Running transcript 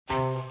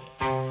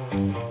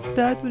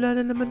Dad, wala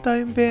na naman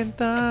tayong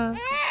benta.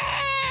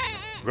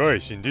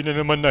 Guys, hindi na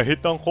naman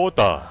na-hit ang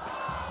quota.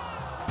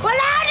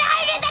 Wala na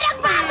kayo dito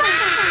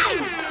nagbabay!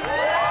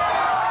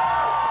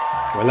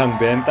 Walang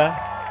benta?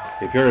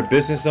 If you're a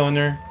business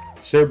owner,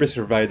 service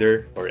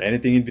provider, or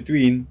anything in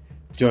between,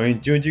 join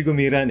Jungie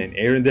Gumiran and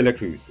Airon Dela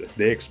Cruz as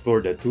they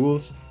explore the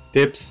tools,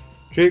 tips,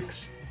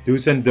 tricks,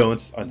 do's and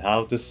don'ts on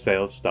how to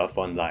sell stuff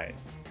online.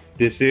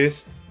 This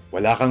is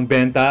Wala Kang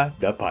Benta,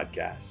 the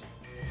podcast.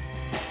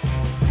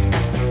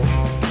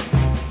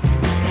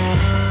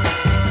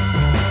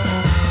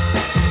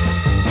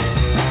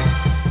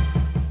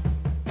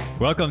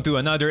 Welcome to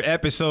another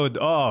episode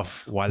of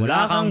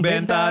Wala Kang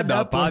Benta,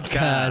 the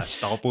podcast.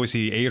 Ako po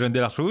si Airon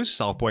Dela Cruz.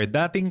 Ako po ay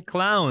dating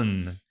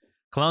clown.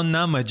 Clown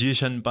na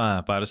magician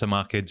pa para sa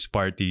mga kids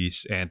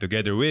parties. And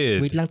together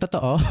with... Wait lang,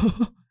 totoo?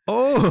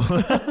 Oh!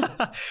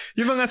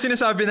 Yung mga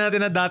sinasabi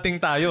natin na dating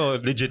tayo,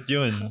 legit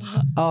yun.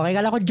 Okay,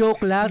 kala ko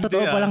joke lang.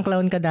 Totoo palang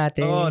clown ka dati.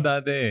 Oo,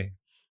 dati.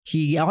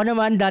 Sige, ako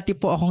naman dati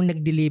po akong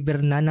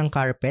nag-deliver na ng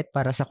carpet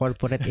para sa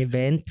corporate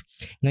event.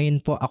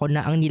 Ngayon po ako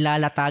na ang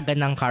nilalatagan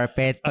ng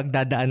carpet pag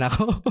dadaan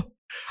ako.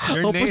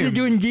 Your Opo name. si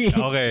Jungie.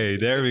 Okay,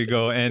 there we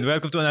go. And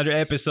welcome to another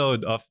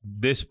episode of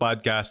this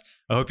podcast.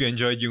 I hope you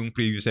enjoyed yung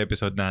previous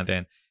episode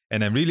natin.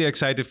 And I'm really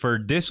excited for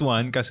this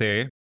one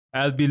kasi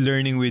I'll be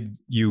learning with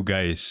you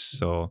guys.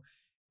 So,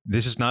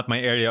 this is not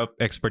my area of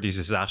expertise.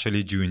 It's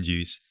actually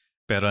Jungie's.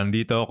 Pero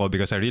andito ako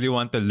because I really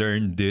want to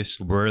learn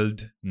this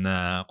world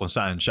na kung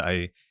saan siya ay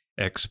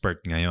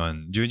expert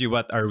ngayon. Jungie,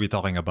 what are we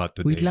talking about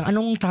today? Wait lang,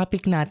 anong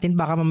topic natin?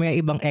 Baka mamaya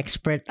ibang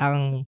expert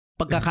ang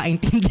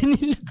pagkakaintindi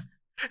nila.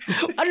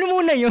 Ano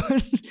muna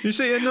yun? You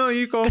say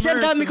e-commerce. Kasi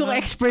ang dami kong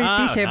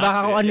expertise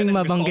baka kung anong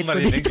mabanggit ko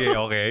dito.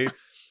 Okay.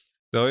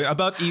 So,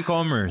 about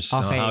e-commerce.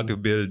 Okay. How to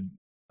build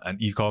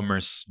an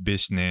e-commerce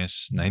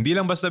business na hindi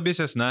lang basta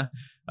business na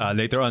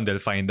later on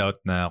they'll find out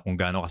na kung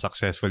gaano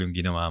ka-successful yung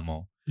ginawa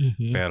mo.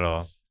 Mm-hmm.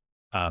 Pero,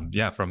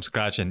 from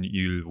scratch and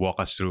you'll walk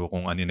us through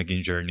kung ano yung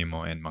naging journey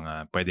mo and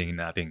mga pwedeng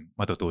nating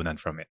matutunan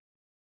from it.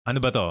 Ano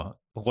ba to?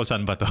 Tungkol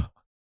saan ba to?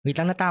 Wait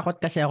lang, natakot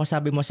kasi ako.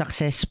 Sabi mo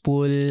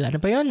successful.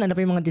 Ano pa yun? Ano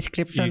pa yung mga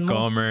description mo?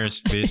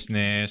 E-commerce,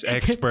 business,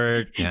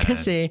 expert. Yan.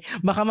 Kasi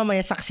baka mamaya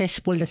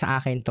successful na sa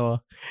akin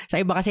to. Sa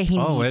iba kasi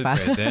hindi pa.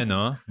 Pwede,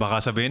 no? Baka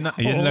sabihin na,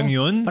 yan lang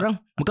yun?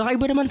 Parang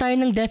magkakaiba naman tayo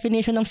ng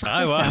definition ng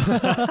success.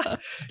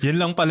 Yan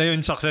lang pala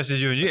yung success ni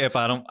Jungie.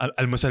 Parang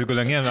almusal ko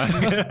lang yan.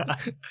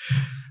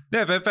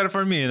 Pero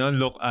for me,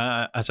 look,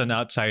 as an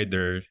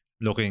outsider,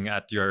 looking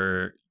at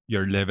your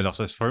level of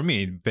success, for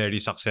me,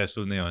 very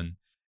successful na yun.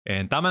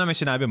 And tama naman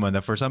sinabi mo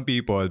na for some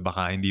people,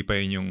 baka hindi pa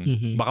yun yung,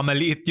 baka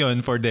maliit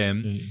yun for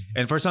them.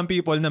 And for some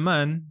people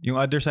naman, yung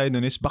other side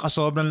nun is baka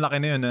sobrang laki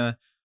na yun na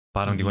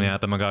parang di ko na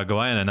yata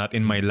magagawa yan, not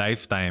in my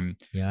lifetime.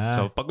 Yeah.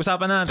 So,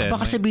 pag-usapan natin.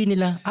 Baka sabihin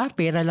nila,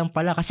 pera lang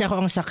pala. Kasi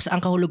ako ang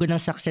kahulugan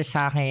ng success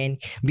sa akin,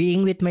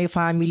 being with my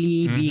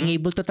family, being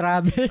able to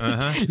travel,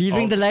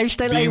 living the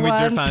lifestyle I want. Being with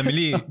your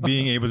family,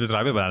 being able to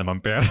travel, wala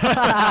naman pera.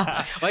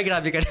 Oy,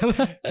 grabe ka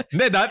naman.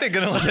 Hindi, dati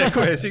ganun kasi ako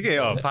eh. Sige,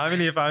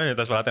 family,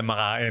 tapos wala tayong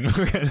makain.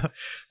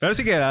 Pero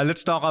sige,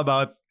 let's talk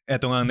about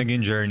eto nga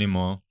naging journey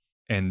mo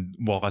and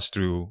walk us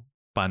through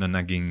paano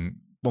naging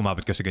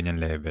umabot ka sa ganyan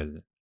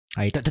level.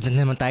 Ay, ito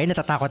naman tayo.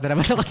 Natatakot na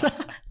naman ako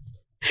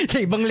sa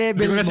ibang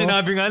level mo. Hindi mo na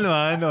sinabing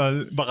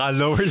baka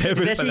lower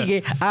level pala.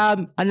 Sige,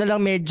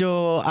 lang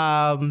medyo,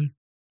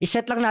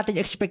 iset lang natin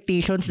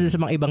expectations dun sa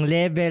mga ibang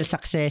level,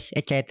 success,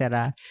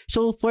 etc.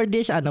 So, for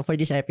this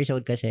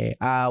episode kasi,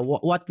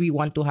 what we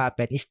want to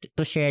happen is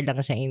to share lang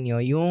sa inyo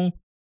yung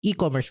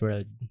e-commerce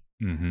world.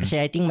 Mm-hmm.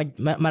 Kasi I think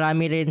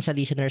marami rin sa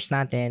listeners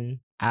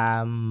natin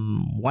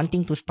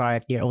wanting to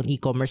start their own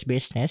e-commerce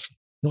business.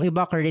 Yung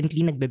iba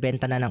currently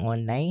nagbebenta na ng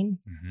online.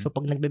 Mm-hmm. So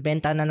pag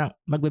magbebenta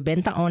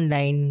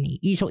online,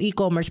 so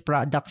e-commerce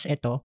products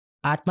ito.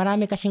 At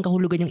marami kasing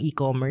kahulugan yung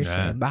e-commerce.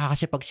 Yeah. Baka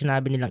kasi pag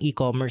sinabi nilang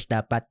e-commerce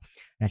dapat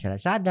nasa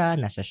Lazada,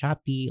 nasa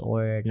Shopee,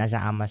 or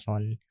nasa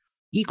Amazon.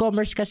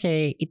 E-commerce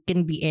kasi it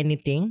can be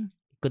anything.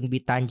 Could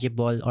be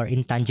tangible or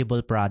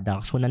intangible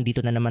products. So,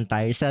 nandito na naman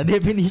tayo sa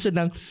definition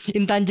ng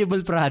intangible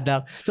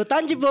product. So,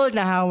 tangible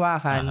na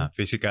hawakan.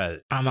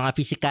 Physical. Mga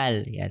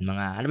physical. Yan,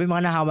 ano ba yung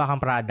mga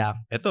nahawakan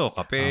product? Ito,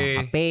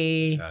 kape.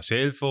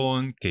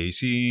 Cellphone,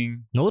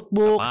 casing.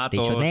 Notebook, sapatos,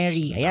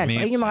 stationery. Ayan.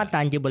 So, ayun yung mga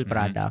tangible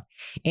product.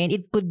 And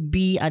it could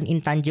be an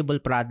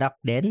intangible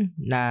product din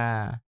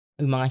na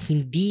yung mga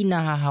hindi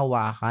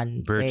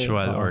nahahawakan.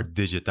 Virtual or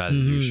digital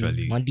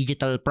usually. Mga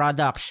digital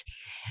products.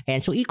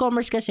 And so,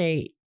 e-commerce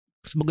kasi,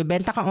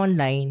 magbebenta ka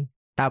online,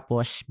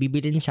 tapos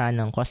bibilin siya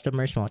ng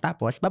customers mo,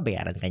 tapos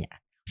babayaran ka niya.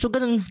 So,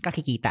 ganun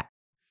kakikita.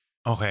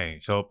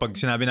 Okay. So, pag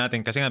sinabi natin,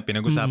 kasi nga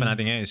pinag-usapan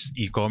natin ngayon is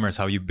e-commerce,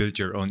 how you build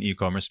your own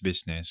e-commerce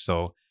business.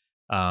 So,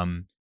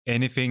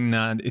 anything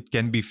na, it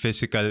can be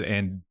physical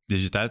and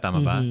digital,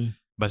 tama ba?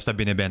 Basta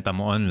binibenta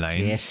mo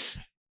online.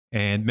 Yes.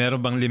 And meron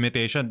bang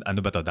limitation?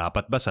 Ano ba to?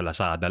 Dapat ba sa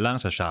Lazada lang,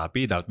 sa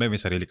Shopee? Dapat ba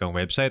may sarili kang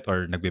website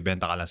or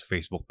nagbibenta ka lang sa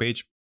Facebook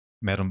page?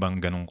 Meron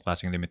bang ganong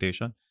klaseng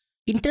limitation?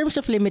 In terms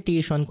of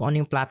limitation, kung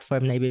ano yung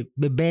platform na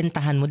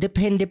ibebentahan mo,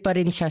 depende pa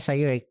rin siya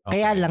sa'yo eh. Okay.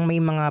 Kaya lang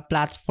may mga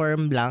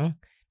platform lang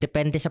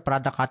depende sa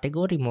product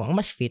category mo, ang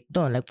mas fit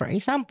doon. Like for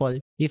example,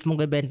 if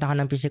magbebenta ka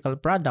ng physical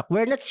product,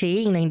 we're not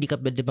saying na hindi ka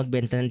pwede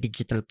magbenta ng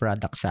digital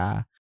product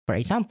sa, for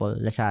example,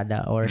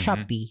 Lazada or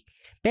Shopee.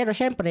 Pero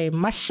syempre,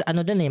 mas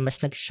mas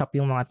nag-shop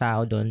yung mga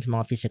tao doon sa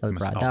mga physical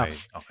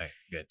products. Okay,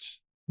 gets.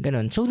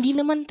 Ganun. So, hindi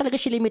naman talaga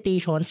siya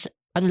limitations.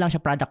 Ano lang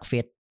siya, product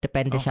fit.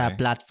 Depende sa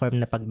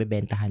platform na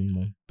pagbebentahan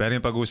mo. Pero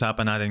yung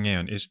pag-uusapan natin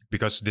ngayon is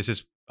because this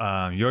is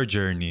your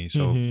journey.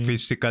 So,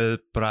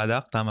 physical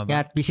product, tama ba?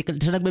 Yeah, physical.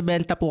 So,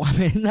 nagbebenta po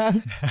kami ng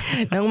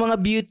mga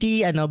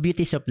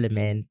beauty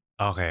supplement.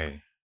 Okay.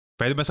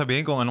 Pwede ba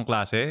sabihin kung anong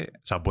klase?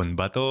 Sabon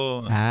ba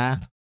to?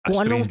 Kung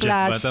anong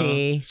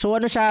klase.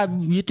 So, ano siya,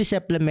 beauty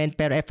supplement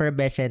pero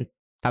effervescent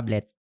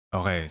tablet.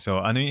 Okay.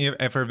 So, ano yung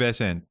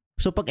effervescent?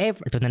 So,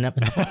 ito na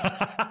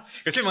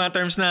Kasi mga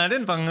terms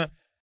natin,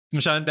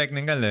 masyadong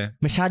technical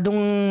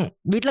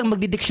wait lang,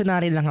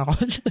 magdi-dictionary lang ako.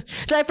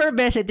 So,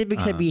 effervescent, ibig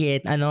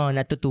sabihin,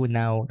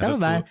 natutunaw. Tama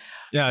ba?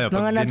 Yeah,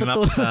 pag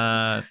dinamap sa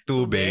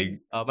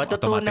tubig,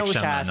 matutunaw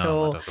siya.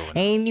 So,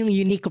 ayun yung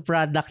unique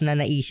product na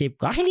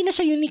naisip ko. Hindi na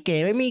siya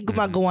unique May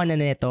gumagawa na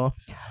nito.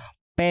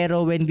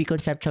 Pero when we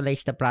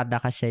conceptualize the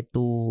product kasi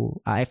to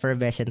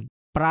effervescent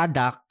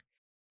product,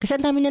 kasi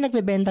ang dami na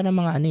nagbebenta ng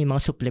mga yung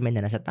mga supplement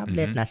na nasa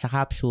tablet, nasa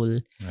capsule.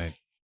 Right.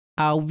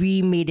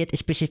 We made it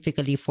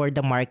specifically for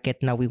the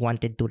market na we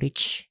wanted to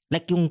reach.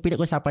 Like yung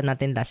pinag-usapan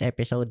natin last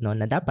episode, no,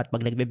 na dapat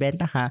pag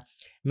nagbebenta ka,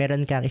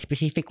 meron kang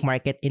specific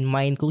market in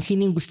mind kung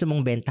sino yung gusto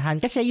mong bentahan.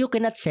 Kasi you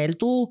cannot sell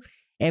to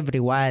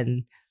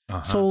everyone.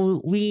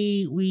 So,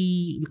 we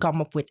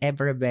come up with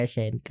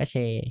effervescent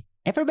kasi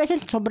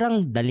effervescent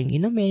sobrang daling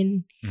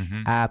inumin.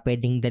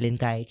 Pwedeng dalhin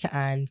kahit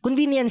saan.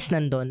 Convenience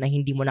nandun na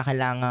hindi mo na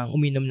kailangang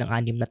uminom ng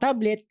 6 na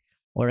tablet.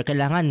 Or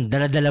kailangan,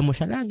 dala-dala mo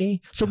siya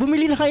lagi. So,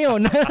 bumili na kayo.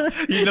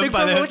 Yun lang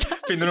pala.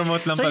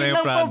 Pinromote lang pala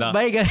yung product.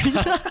 Bye, guys.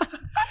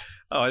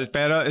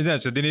 Pero,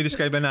 so,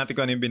 dinidescribe na natin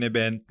kung ano yung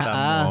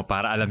binibenta mo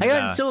para alam nila.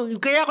 Ayun, so,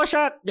 kaya ko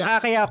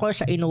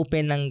siya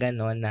inopen ng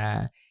gano'n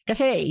na,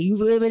 kasi,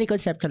 when you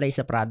conceptualize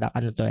the product,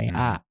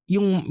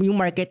 yung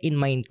market in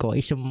mind ko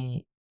is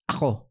yung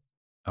ako.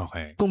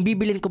 Okay. Kung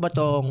bibilin ko ba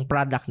tong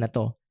product na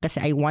to?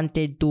 Kasi I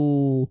wanted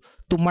to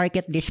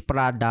market this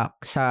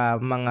product sa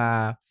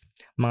mga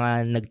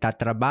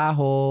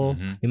nagtatrabaho,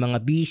 yung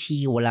mga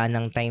busy, wala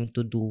nang time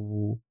to do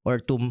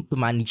or to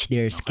manage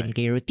their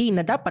skincare routine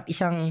na dapat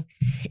isang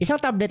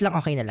tablet lang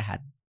okay na lahat.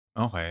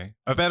 Okay.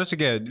 Pero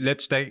sige,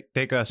 let's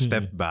take a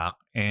step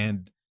back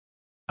and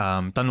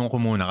tanong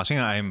ko muna kasi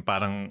nga I'm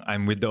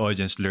with the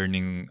audience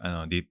learning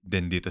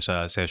din dito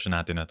sa session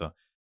natin na to.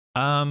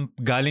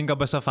 Galing ka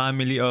ba sa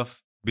family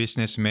of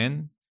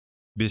businessmen,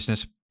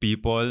 business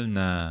people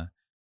na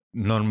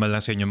normal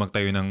lang sa inyo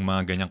magtayo ng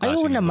mga ganyang klase?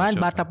 Ayun naman,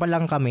 bata pa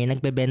lang kami,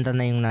 nagbebenta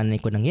na yung nanay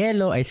ko ng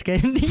yellow, ice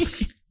candy.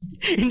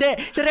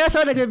 Hindi,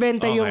 seryoso,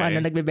 nagbebenta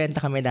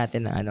nagbebenta kami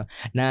dati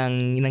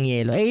ng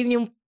yellow.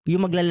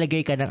 Yung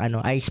maglalagay ka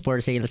ng ice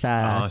for sale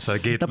sa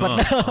gate tapat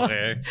mo.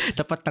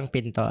 Tapat ng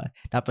pinto.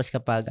 Tapos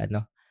kapag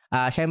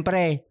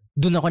syempre,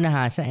 doon ako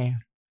nahasa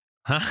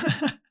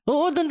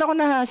Oo, doon ako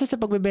nahasa sa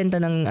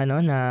pagbebenta ng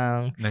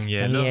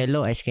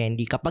yellow ice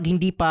candy. Kapag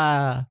hindi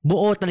pa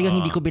buo, talagang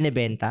hindi ko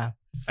binebenta.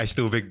 Ice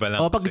tubig pa lang.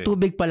 Pag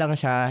tubig pa lang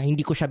siya,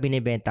 hindi ko siya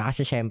binebenta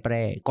kasi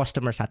syempre,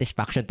 customer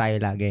satisfaction tayo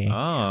lagi.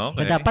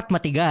 Okay. So, dapat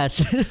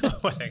matigas.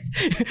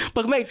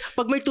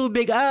 pag may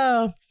tubig,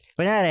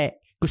 kunyari,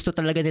 gusto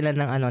talaga nila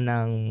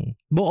ng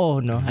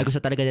buo, no? Ay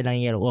gusto talaga nila ng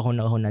yellow, uhon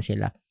na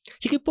sila.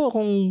 Sige po,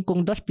 kung 2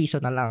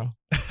 piso na lang.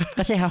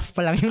 Kasi half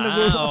pa lang yung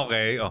nagulo.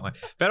 Okay.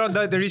 Pero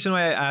the reason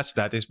why I asked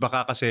that is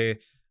baka kasi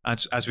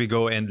as we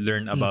go and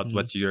learn about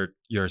what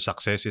your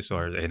success is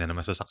or na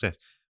naman sa success.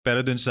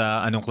 Pero dun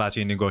sa anong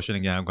klase yung negosyo na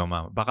ginagawa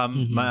mo, baka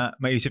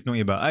maisip nung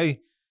iba, ay,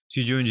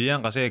 si Jungie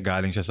yan kasi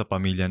galing siya sa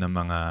pamilya ng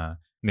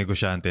mga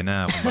negosyante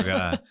na.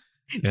 Kumbaga,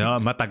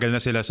 matagal na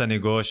sila sa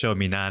negosyo,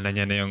 minana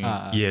niya na yung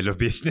yellow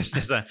business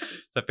niya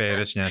sa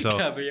parents niya. So,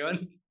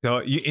 so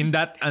in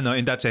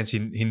that sense,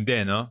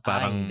 hindi, no?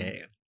 Parang,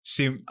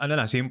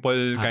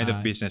 simple kind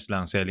of business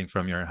lang, selling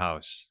from your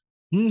house.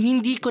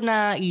 Hindi ko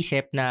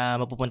naisip na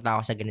mapupunta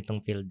ako sa ganitong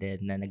field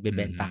din na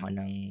nagbebenta ako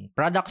ng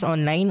products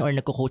online or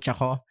nagko-coach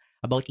ako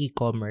about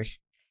e-commerce.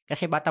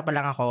 Kasi bata pa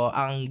lang ako,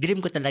 ang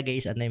dream ko talaga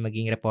is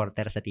maging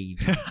reporter sa TV.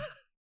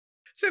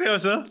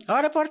 Seryoso?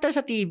 Reporter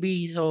sa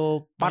TV.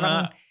 So,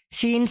 parang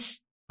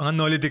since... Mga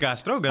Noli de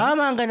Castro?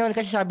 Mga ganun.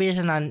 Kasi sabi niya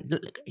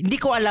hindi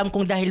ko alam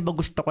kung dahil ba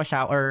gusto ko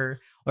siya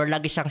or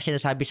lagi siyang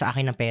sinasabi sa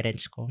akin ng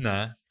parents ko.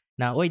 Na,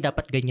 uy,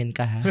 dapat ganyan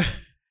ka ha.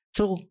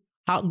 So,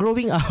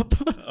 growing up,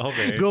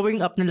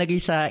 growing up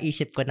nalagay sa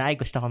isip ko na,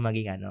 gusto ko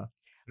maging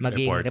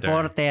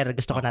reporter.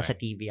 Gusto ko nasa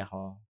TV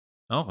ako.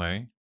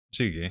 Okay.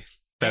 Sige.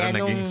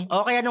 Pero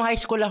kaya nung high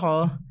school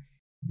ako,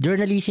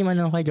 journalism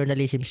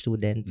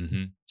student.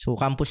 So,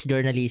 campus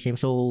journalism.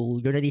 So,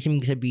 journalism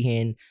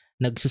sabihin,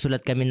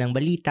 nagsusulat kami ng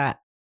balita.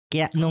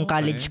 Kaya nung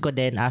college ko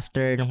din,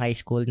 after nung high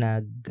school,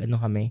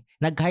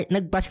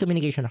 nag-mass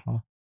communication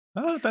ako.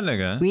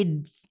 Talaga?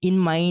 With in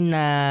mind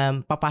na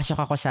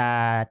papasok ako sa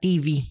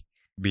TV.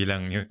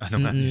 bilang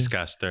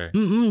newscaster.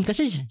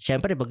 Kasi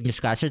syempre pag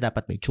newscaster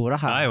dapat may tsura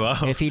ka. Ay,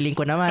 wow. Feeling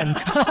ko naman.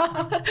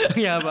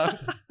 Yabang.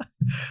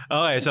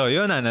 Okay, so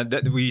yun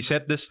we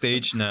set the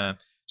stage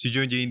na si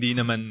Jungie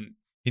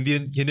he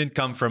didn't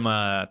come from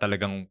a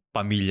talagang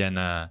pamilya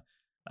na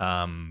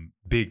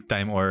big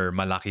time or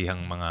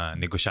malakihang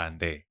mga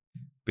negosyante.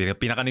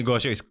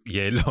 Pinaka-negosyo is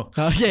yelo.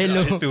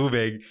 Yelo. Is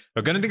tubig.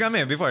 So, ganun din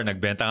kami before.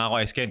 Nagbenta nga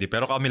ako ice candy.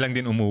 Pero kami lang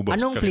din umubos.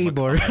 Anong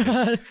flavor?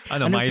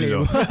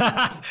 Milo.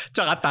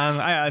 Tsaka tang.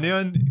 Ano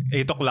yun?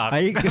 8 o'clock.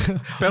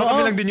 Pero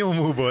kami lang din yung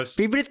umubos.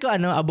 Favorite ko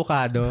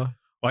avocado.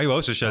 Ay,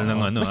 wow. Social ng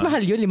Mas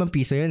mahal yun. 5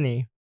 piso yun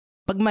eh.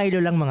 Pag Milo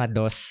lang mga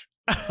 2.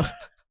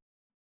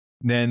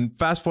 Then,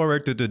 fast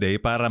forward to today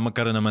para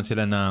magkaroon naman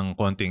sila ng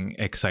konting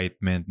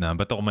excitement na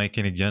ba't ako may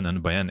kinig dyan?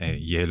 Ano ba yan?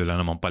 Yelo lang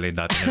naman pala yung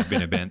dati na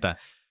binibenta.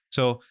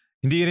 So,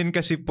 hindi rin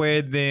kasi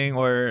pwedeng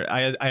or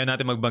ayaw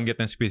natin magbanggit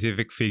ng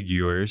specific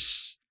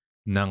figures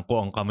ng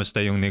kung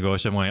kamusta yung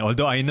negosyo mo ngayon.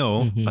 Although I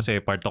know,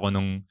 kasi part ako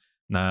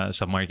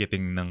sa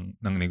marketing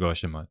ng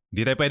negosyo mo.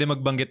 Hindi tayo pwede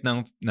magbanggit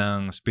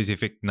ng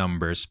specific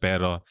numbers,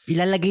 pero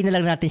ilalagay na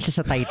lang natin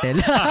siya sa title.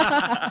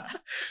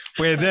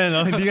 Pwede,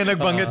 no? Hindi ka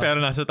nagbanggit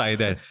pero nasa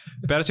title.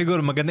 Pero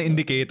siguro magandang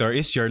indicator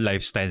is your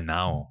lifestyle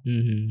now.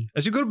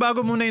 Siguro bago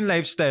muna yung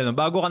lifestyle, no?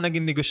 Bago ka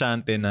naging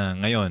negosyante na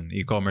ngayon,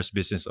 e-commerce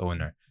business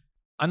owner.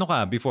 Ano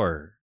ka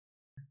before?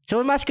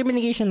 So, mass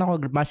communication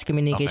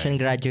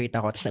graduate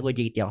ako. Tapos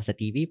nag-OJT ako sa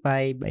TV5.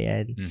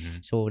 Ayan.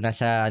 So,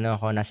 nasa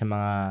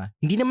mga,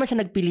 hindi naman sa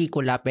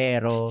nagpelikula,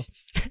 pero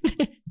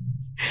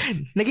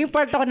naging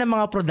part ako ng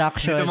mga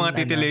production. Ito mga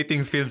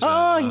titillating films.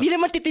 Hindi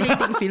naman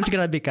titillating films.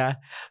 Grabe ka.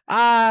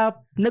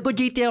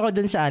 Nag-OJT ako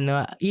dun sa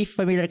if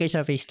familiar kayo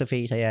sa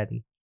face-to-face,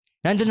 ayan.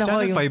 Nandun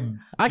ako Channel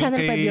 5.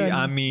 Channel 5 yun.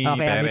 Ami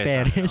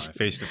Perez.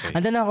 Face-to-face.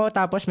 Nandun ako,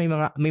 tapos may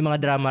mga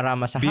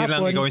drama-rama sa hapon.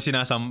 Bilang ikaw yung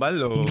sinasambal,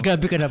 o?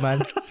 Grabe ka naman.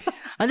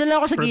 Andun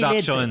lang ako sa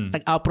gilid.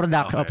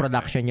 Production.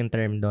 Production yung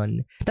term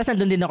doon. Tapos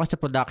andun din ako sa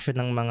production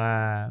ng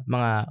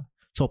mga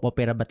soap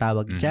opera ba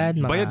tawag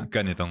dyan. Bayad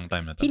ka nitong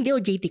time na to? Hindi,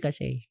 OJT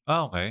kasi.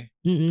 Okay.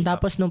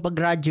 Tapos nung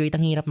pag-graduate,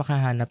 ang hirap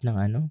makahanap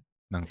ng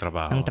ng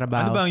trabaho. Ano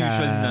ba ang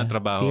usual na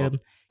trabaho? Film.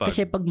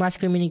 Kasi pag mass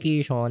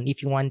communication,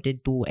 if you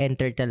wanted to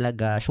enter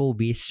talaga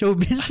showbiz.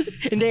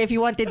 Hindi, if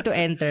you wanted to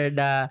enter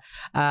the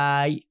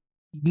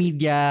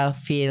media,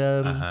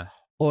 film,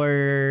 or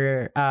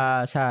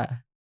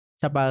sa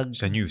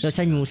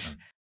news.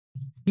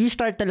 You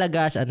start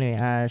talaga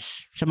as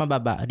sa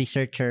mababa,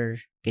 researcher,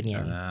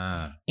 ganyan.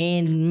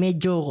 And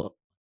medyo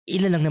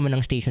ilan lang naman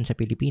ang station sa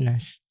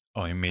Pilipinas.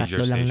 Yung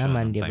major 3 lang station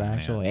naman, di ba?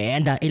 So,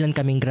 ilan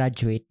kaming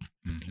graduate.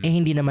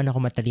 Hindi naman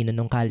ako matalino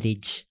nung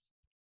college.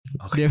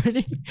 Okay.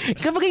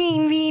 Kapag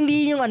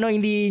hindi yung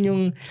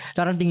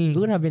parang tingin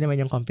ko, grabe naman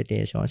yung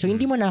competition. So,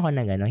 hindi mo na ako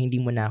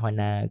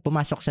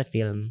pumasok sa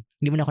film.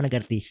 Hindi mo na ako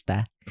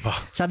nag-artista.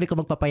 Sabi ko,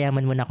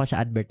 magpapayaman muna ako sa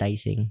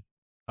advertising.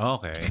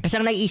 Okay. Kasi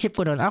ang naiisip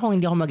ko noon,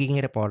 hindi ako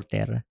magiging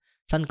reporter.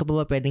 Saan ko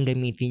ba pwedeng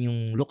gamitin yung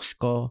looks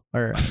ko?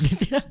 Or,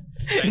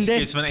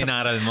 skills mo na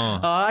inaral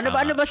mo. Ano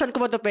ba, saan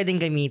ko ba ito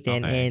pwedeng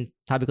gamitin? Okay. And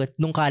sabi ko,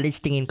 nung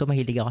college, tingin ko,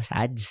 mahilig ako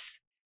sa ads.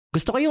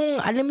 Gusto ko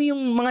alam mo yung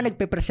mga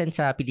nagpe-present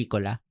sa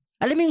pelikula.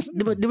 Alam mo yung,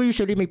 di ba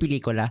usually may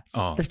pelikula?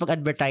 Tapos pag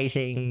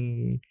advertising,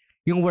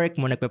 yung work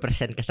mo,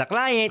 nagpe-present ka sa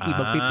client,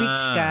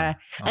 ipag-pitch ka.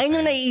 Okay. Ayun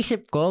yung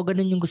naiisip ko,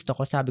 ganun yung gusto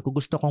ko. Sabi ko,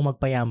 gusto kong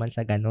magpayaman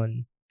sa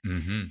ganun.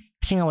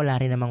 Kasi nga wala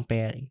rin namang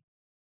pera.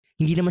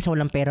 Hindi naman sa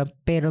walang pera,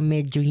 pero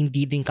medyo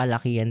hindi din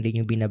kalakihan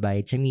din yung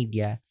binabayad sa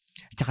media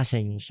at saka sa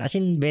news. As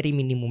in, very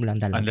minimum lang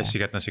talaga. Unless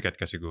sikat na sikat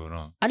ka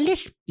siguro.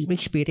 Unless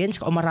experience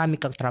ka o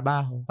marami kang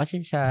trabaho.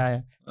 Kasi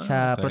sa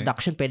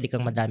production, pwede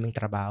kang madaming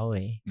trabaho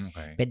eh.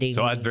 Okay.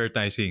 So,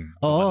 advertising.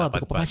 Oo,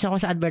 pagpapasok ako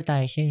sa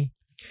advertising.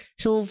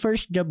 So,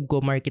 first job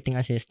ko,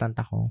 marketing assistant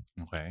ako.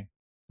 Okay.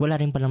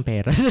 Wala rin palang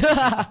pera.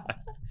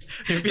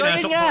 Yung So,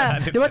 yun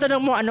nga. Diba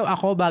tanong mo ano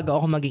ako bago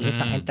ako maging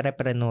isang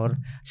entrepreneur?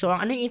 So,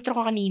 ano yung intro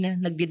ko kanina?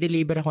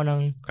 Nagde-deliver ako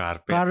ng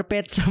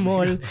carpet sa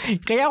mall.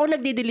 Kaya ako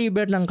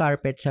nagde-deliver ng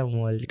carpet sa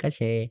mall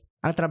kasi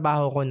ang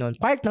trabaho ko noon,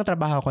 part ng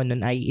trabaho ko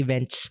noon ay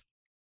events.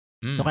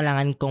 So,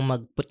 kailangan kong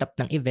mag-put up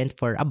ng event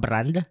for a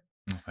brand.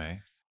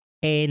 Okay.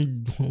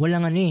 And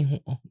walang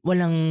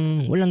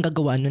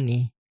gagawa noon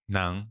eh.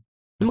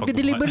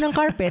 Magde-deliver ng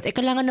carpet,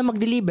 kailangan na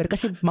mag-deliver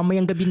kasi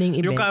mamayang gabi na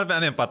yung event. Yung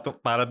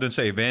carpet, para dun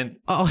sa event?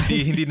 Oo.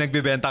 Hindi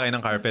nagbebenta kayo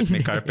ng carpet. May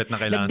carpet na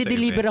kailangan sa event.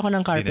 Nagde-deliver ako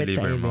ng carpet sa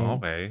event. Mo,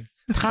 okay.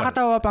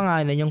 Nakakatawa pa nga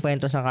yung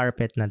kwento sa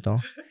carpet na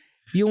to.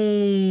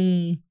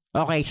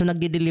 So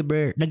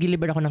nag-deliver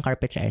ako ng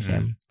carpet sa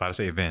SM. Para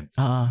sa event?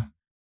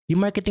 Yung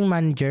marketing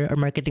manager or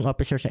marketing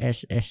officer sa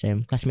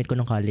SM, classmate ko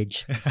nung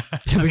college.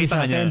 Sabi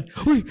sa akin,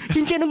 uy,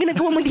 Jungie, anong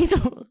ginagawa mo dito?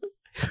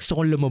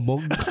 Gusto kong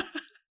lumabog.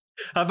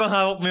 Habang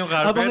hawak mo yung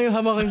carpet?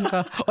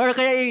 Or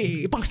kaya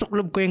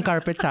ipang-suklob ko yung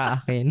carpet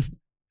sa akin.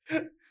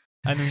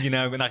 Anong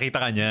ginagawa? Nakita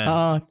ka niya?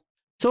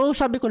 So,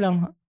 sabi ko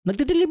lang,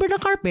 nagde-deliver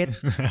ng carpet.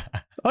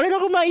 Wala na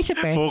akong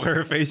maisip eh.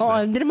 Poker face.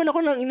 Hindi naman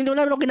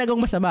ako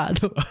ginagawang masama.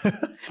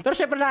 Pero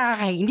syempre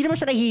hindi naman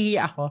sa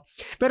nahihiya ako.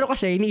 Pero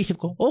kasi iniisip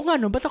ko, nga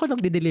no, ba't ako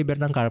nagde-deliver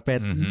ng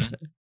carpet?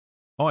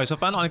 Okay, so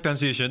paano ka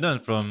nag-transition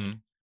doon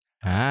from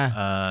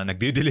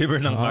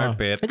Nagde-deliver ng Oo.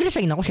 carpet.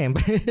 Nag-resign ako,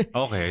 syempre.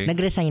 Okay.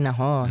 Nag-resign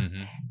ako.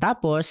 Mhm.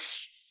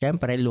 Tapos,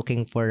 syempre,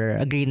 looking for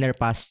a greener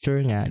pasture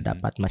nga. Mhm.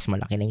 Dapat mas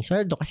malaki na yung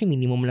sweldo kasi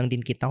minimum lang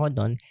din kita ko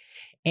doon.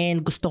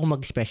 And gusto ko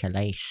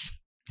mag-specialize.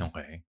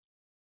 Okay.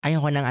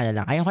 Ayoko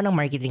ng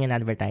marketing and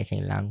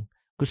advertising lang.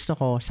 Gusto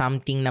ko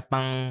something na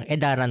pang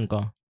edaran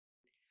ko.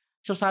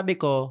 So sabi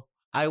ko,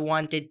 I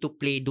wanted to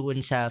play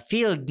doon sa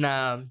field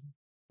na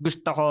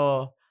gusto ko,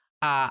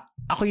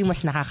 ako yung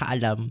mas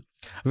nakakaalam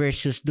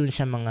versus doon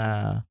sa mga,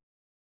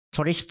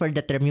 sorry for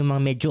the term, yung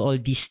mga medyo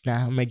oldies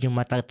na, medyo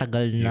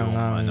matatagal na.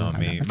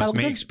 Mas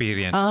may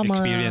experience.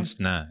 Experience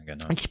na.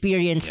 Ganon.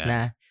 Experience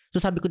na. So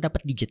sabi ko,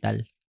 dapat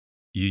digital.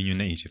 Yun yung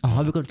naisip mo.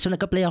 Sabi ko, so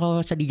nag-apply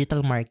ako sa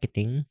digital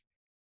marketing,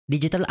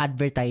 digital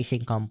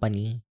advertising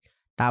company.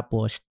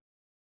 Tapos,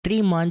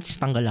 3 months,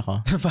 tanggal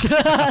ako.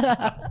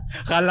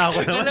 Kala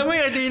ko naman. Alam mo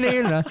yun,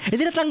 yun na.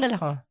 Hindi natanggal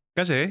ako.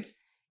 Kasi?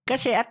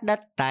 Kasi at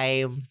that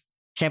time,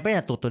 syempre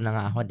natuto na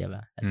nga ako, di ba?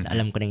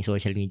 Alam ko na yung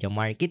social media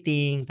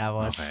marketing.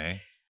 Tapos,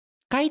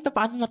 kahit pa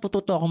paano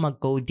natututo ako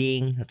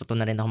mag-coding, natuto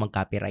na rin ako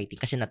mag-copywriting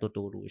kasi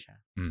natuturo siya.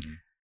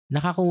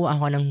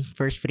 Nakakuha ako ng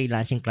first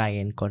freelancing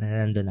client ko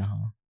na nandun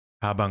ako.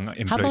 Habang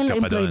employed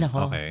ka pa doon?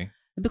 Okay.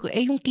 Sabi ko,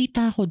 yung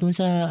kita ko doon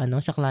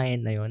sa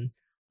client na yun,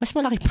 mas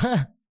malaki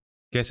pa.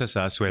 Kesa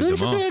sa sweldo mo? Doon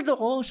sa sweldo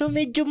ko. So,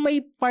 medyo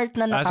may part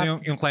na so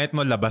yung client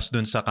mo labas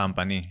doon sa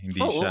company? Hindi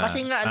Oo, siya...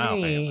 kasi nga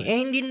okay.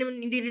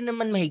 Hindi rin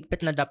naman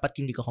mahigpit na dapat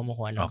hindi ka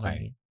kumukuha ng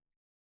client.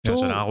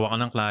 So, nakakuha ka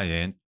ng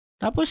client.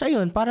 Tapos,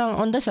 ayun, parang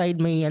on the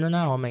side, may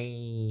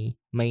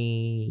may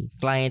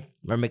client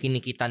or may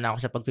kinikita na ako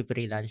sa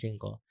pag-freelancing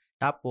ko.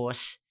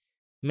 Tapos,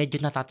 medyo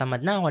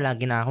natatamad na ako.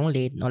 Lagi na akong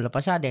late. All of a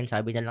sudden,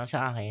 sabi na lang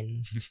sa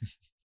akin,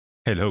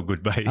 hello,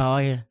 goodbye.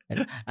 Oo,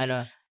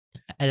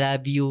 I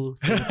love you,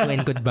 thank you,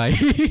 and goodbye.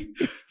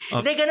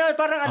 Hindi, gano'n.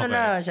 Parang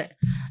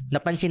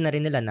napansin na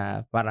rin nila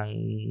na parang,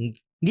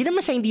 hindi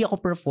naman sa hindi ako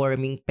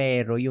performing,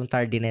 pero yung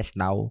tardiness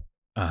now.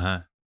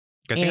 Aha.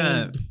 Kasi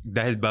nga,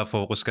 dahil ba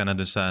focus ka na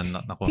dun sa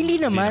Hindi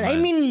naman. I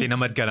mean,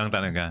 tinamad ka lang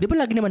talaga. Di ba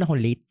lagi naman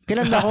akong late?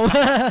 Kailan ba ako?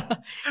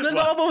 Doon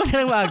ba ako pumunta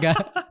ng maaga?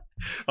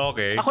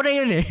 Okay. Ako na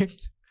yun eh.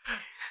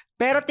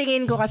 Pero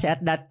tingin ko kasi at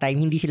that time,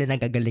 hindi sila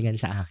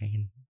nagagalingan sa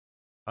akin.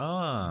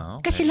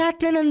 Okay. Kasi lahat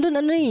na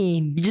nandun,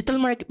 digital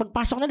market,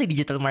 pagpasok na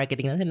digital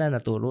marketing na sila,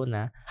 naturo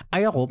na.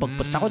 Ayoko,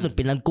 pagpunta ko doon,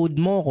 pinag-code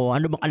mo ko,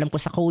 ano bang alam ko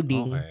sa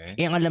coding.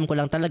 Ang alam ko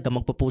lang talaga,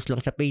 magpo-post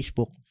lang sa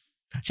Facebook,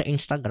 sa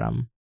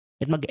Instagram.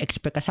 At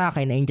mag-expect ka sa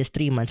akin na in just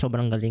 3 months,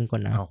 sobrang galing ko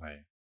na.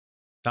 Okay.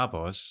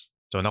 Tapos,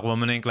 so nakuha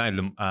mo na yung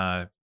client,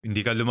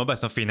 hindi ka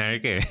lumabas,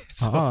 finire ka eh.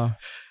 So,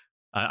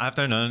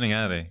 after no, ano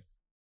nangyari?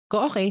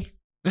 Okay.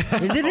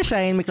 Hindi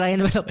resign, may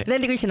client wala.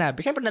 Hindi ko yung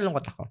sinabi. Siyempre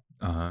nalungkot ako.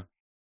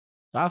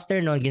 So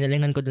after nun,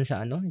 ginalingan ko dun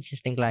sa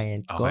existing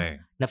client ko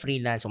na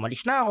freelance.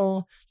 Umalis na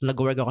ako. So,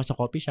 nag-work ako sa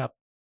coffee shop.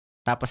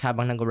 Tapos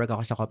habang nag-work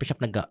ako sa coffee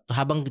shop,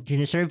 habang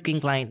sineserve ko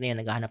yung client na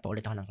yun, naghahanap pa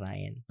ulit ako ng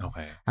client.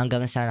 Okay.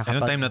 Hanggang sa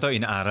Anong time na to,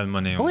 inaaral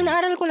mo na yung...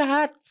 inaaral ko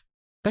lahat.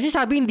 Kasi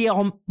sabi,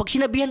 pag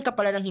sinabihan ka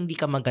pala ng hindi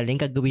ka magaling,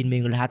 gagawin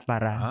mo yung lahat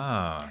para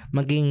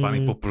maging...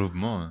 Parang ipoprove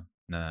mo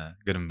na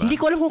ganun ba? Hindi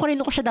ko alam kung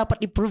kanino ko siya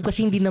dapat i-prove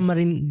kasi hindi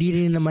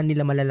rin naman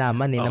nila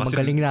malalaman na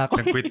magaling na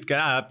ako. Nag-quit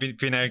ka,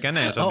 pinire ka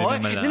na. So hindi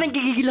malalaman.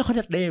 Nanggigigil ako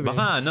that day.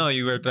 Baka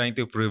you were trying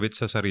to prove it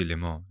sa sarili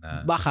mo.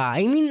 Baka.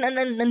 I mean,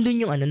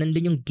 nandun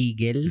yung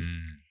gigil.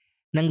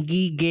 Nang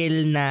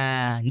gigil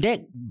na,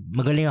 hindi,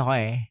 magaling ako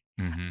eh.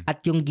 At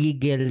yung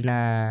gigil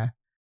na,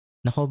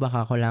 nako,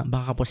 baka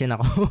kapusin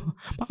ako.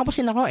 Baka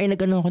kapusin ako,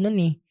 nag-ano ako nun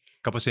eh.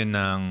 Kapusin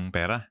ng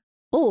pera?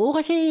 Oo,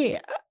 kasi...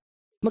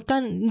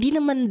 hindi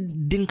naman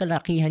din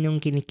kalakihan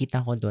yung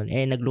kinikita ko doon.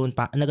 Nag-loan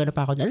pa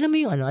ako doon. Alam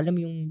mo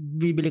yung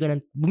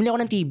bumili ako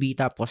ng TV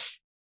tapos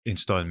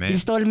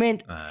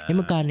installment.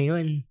 Magkano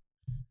yun?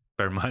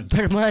 Per month.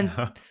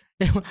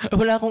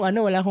 wala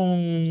akong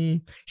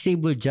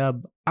stable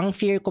job. Ang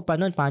fear ko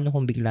pa noon, paano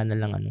kung bigla na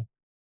lang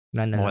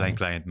wala yung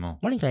client mo.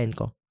 Wala yung client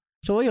ko.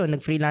 So yun,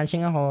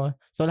 nag-freelancing ako.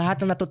 So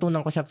lahat ng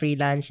natutunan ko sa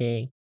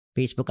freelancing,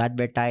 Facebook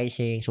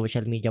advertising,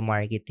 social media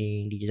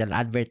marketing, digital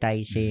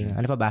advertising,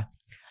 ano pa ba?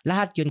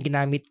 Lahat yun,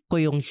 ginamit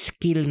ko yung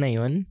skill na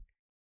yun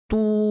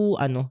to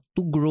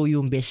grow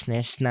yung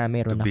business na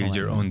meron ako. To build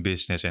your own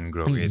business and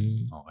grow it.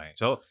 Okay.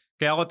 So,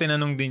 kaya ako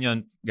tinanong din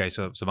yun, guys,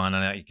 sa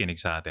mga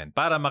nakikinig sa atin,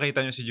 para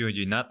makita nyo si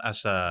Jungie not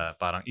as a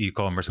parang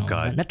e-commerce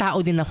god.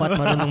 Natao din ako at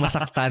marunong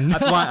masaktan.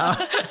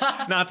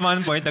 At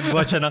one point,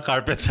 nag-watch siya ng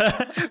carpet sa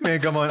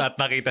Megamall at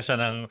nakita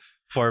siya ng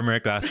former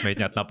classmate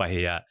niya at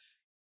napahiya.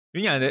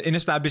 Yun yan,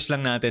 in-establish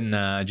lang natin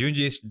na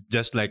Jungie is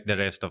just like the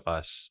rest of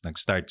us.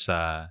 Nag-start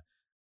sa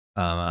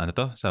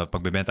sa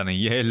pagbebenta ng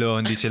yelo,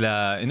 hindi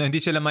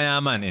sila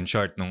mayaman in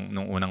short nung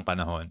unang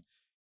panahon.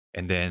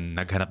 And then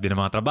naghanap din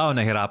ng mga trabaho,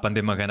 nahirapan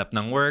din maghanap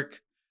ng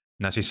work,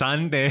 na si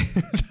Sante.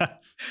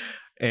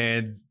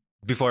 And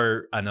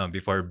before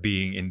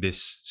being in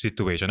this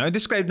situation. Now,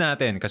 describe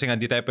natin kasi nga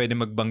hindi tayo pwede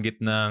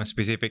magbanggit ng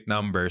specific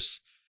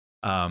numbers.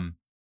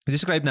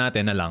 Describe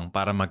natin na lang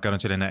para magkaroon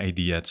sila ng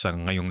idea sa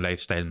ngayong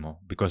lifestyle mo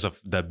because of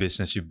the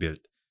business you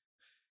built.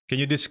 Can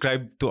you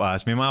describe to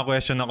us? May mga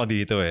question ako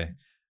dito eh.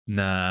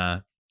 na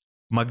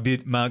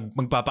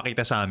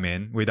magpapakita sa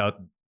amin without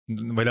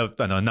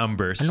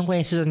numbers. Anong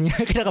question niya?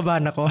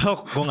 Kinakabahan ako.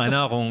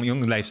 kung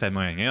yung lifestyle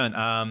mo ngayon.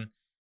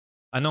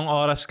 Anong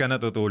oras ka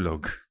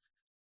natutulog?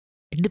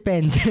 It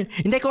depends.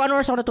 Hindi, kung ano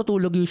oras ako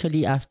natutulog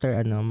usually after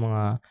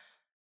mga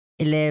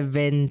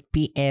 11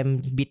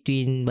 p.m.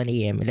 between 1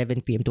 a.m.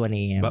 11 p.m. to 1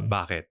 a.m.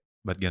 Bakit?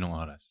 Ba't ganong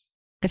oras?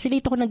 Kasi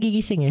late ako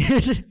nagigising eh.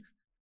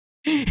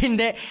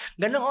 Hindi.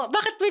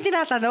 Bakit mo yung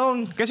tinatanong?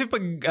 Kasi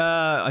pag,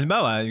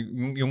 halimbawa,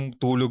 yung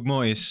tulog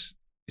mo is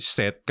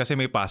set kasi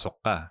may pasok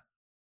ka.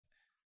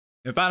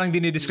 Parang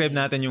dinidescribe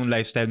natin yung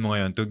lifestyle mo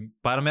ngayon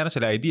para meron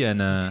sila idea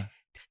na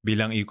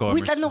bilang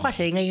e-commerce.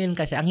 Wait, ngayon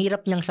kasi, ang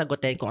hirap niyang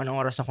sagutin kung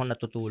anong oras ako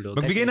natutulog.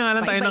 Magbigay na nga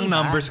lang tayo ng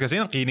numbers kasi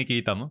yung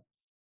kinikita mo.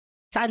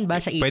 Saan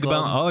ba? Sa e-com? Pwede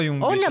bang,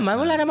 yung Oo business naman,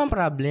 na. wala namang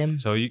problem.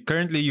 So,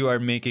 currently, you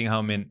are making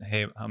how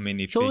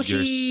many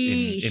figures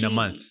in a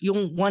month?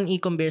 Yung one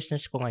e-com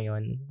business ko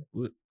ngayon,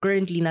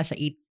 currently nasa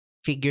 8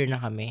 figure na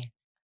kami.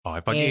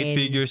 Okay, pag 8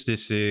 figures,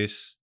 this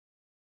is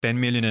 10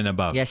 million and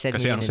above. Yes, 10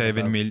 kasi ang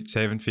million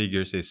 7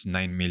 figures is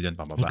 9 million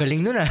pababa. Ang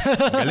galing nun ah.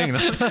 Ang galing,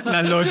 no?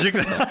 Non-logic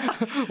na.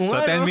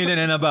 So, 10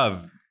 million and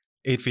above,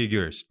 8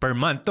 figures. Per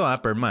month to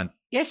per month.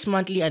 Yes,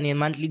 monthly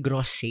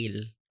gross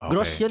sale. Okay.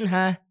 Gross yun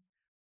ha.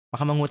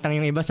 Baka mangutang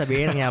yung iba,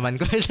 sabihin, ang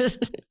yaman ko.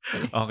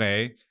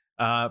 Okay.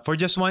 For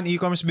just one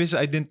e-commerce business,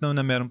 I didn't know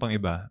na meron pang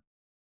iba.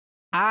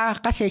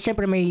 Kasi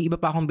syempre may iba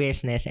pa akong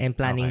business and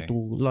planning Okay. to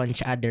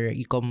launch other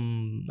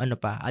e-com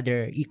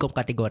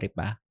category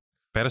pa.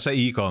 Pero sa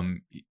e-com,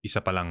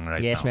 isa pa lang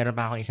right Yes, now. meron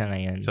pa akong isa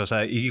ngayon. So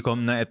sa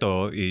e-com na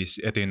ito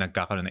yung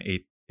nagkakaroon ng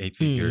 8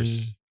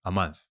 figures a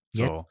month.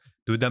 So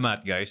do the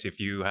math guys.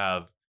 If you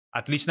have,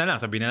 at least na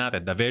lang, sabihin na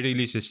natin, the very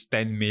least is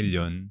 10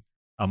 million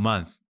a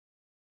month.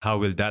 How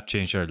will that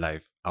change your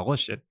life? Ako,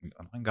 shit,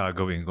 ano kang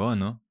gagawin ko,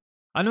 no?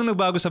 Anong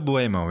nagbago sa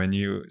buhay mo when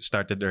you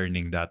started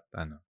earning that,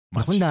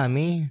 much? Ako,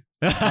 dami.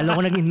 Alam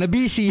ko naging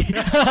na-busy.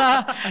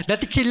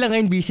 Dati chill lang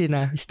ngayon, busy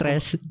na.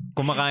 Stress.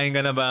 Kumakain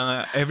ka na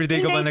ba?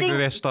 Everyday ka ba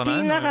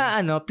nagre-restaurant?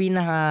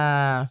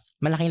 Pinaka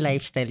malaking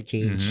lifestyle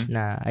change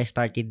na I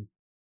started.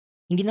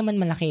 Hindi naman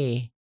malaki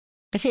eh.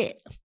 Kasi,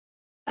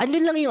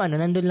 nandun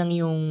lang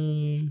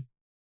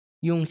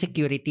yung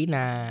security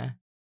na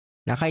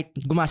kahit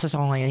gumastos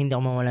ako ngayon, hindi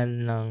ako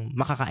mawalan ng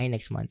makakain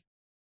next month.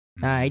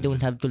 Na I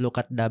don't have to look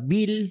at the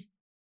bill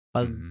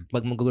pag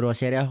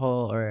mag-grocery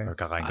ako or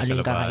kakain ka ano sa yung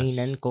labas.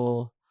 kakainan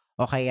ko.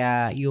 O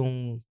kaya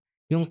yung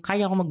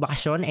kaya ko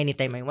magbakasyon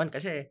anytime I want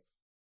kasi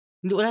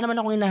wala naman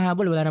akong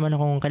inahabol, wala naman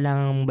akong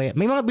kailangang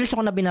may mga bills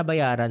ako na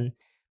binabayaran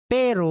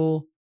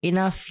pero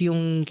enough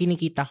yung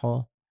kinikita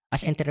ko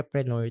as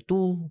entrepreneur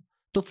to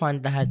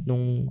fund lahat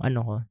nung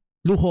ko.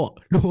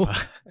 Luho.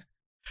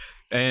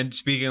 And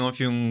speaking of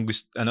yung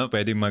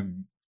pwede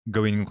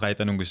gawin kahit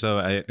anong gusto.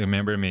 I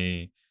remember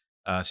may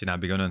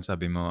sinabi ko noon,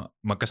 sabi mo,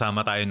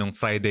 magkasama tayo nung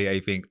Friday,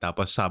 I think,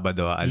 tapos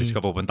Sabado, alis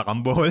ka pupunta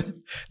kang Bohol.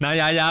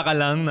 Nayaya ka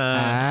lang na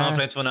mga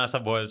friends mo nasa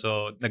Bohol,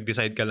 so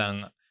nag-decide ka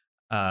lang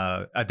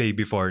a day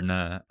before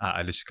na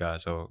aalis ka.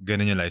 So,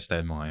 ganun yung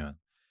lifestyle mo ngayon.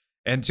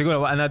 And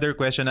siguro, another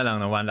question na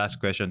lang, one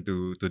last question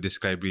to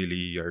describe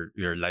really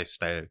your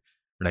lifestyle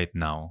right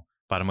now.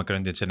 Para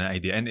magkaroon din sila ng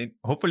idea. And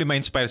hopefully,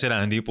 ma-inspire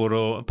sila. Hindi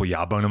puro,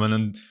 yabang naman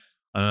ng,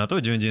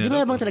 Jungie. Hindi mo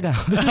yabang talaga.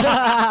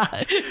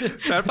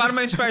 Pero para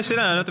ma-inspire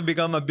sila, to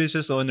become a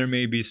business owner,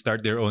 maybe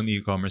start their own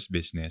e-commerce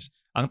business.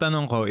 Ang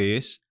tanong ko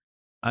is,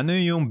 ano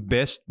yung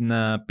best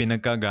na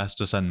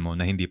pinagkagastusan mo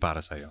na hindi para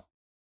sa'yo?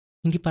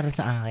 Hindi para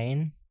sa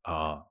akin?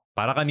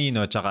 Para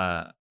kanino,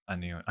 tsaka,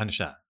 ano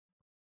siya?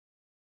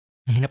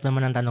 Ang hinap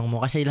naman ang tanong mo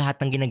kasi lahat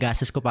ng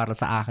ginagastos ko para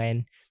sa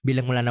akin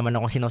bilang wala naman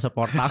akong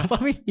sinusuporta ang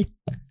pamilya.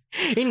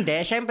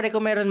 Hindi, syempre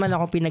kung meron man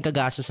akong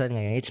pinagkagastusan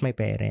ngayon, it's my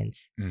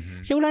parents.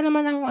 Kasi wala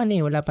naman akong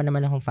wala pa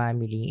naman akong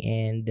family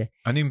and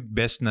ano yung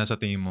best na sa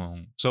tingin mo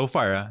so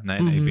far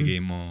na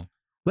naibigay mo?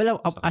 Well,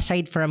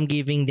 aside from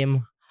giving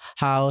them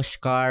house,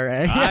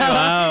 car.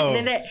 Wow.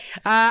 Hindi.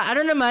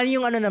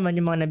 Yung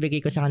mga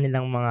nabigay ko sa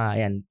kanilang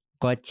mga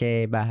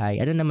kotse,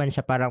 bahay. Ano naman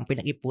siya parang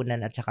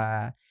pinag-ipunan at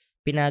saka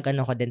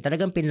ko din.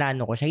 Talagang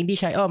pinlano ko siya. Hindi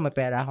siya, may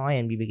pera ako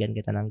ngayon, bibigyan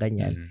kita ng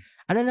ganyan.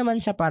 Ano naman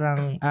siya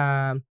parang,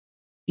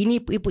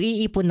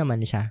 iipon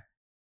naman siya.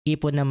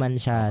 Ipon naman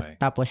siya.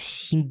 Okay.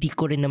 Tapos, hindi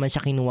ko rin naman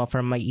siya kinuha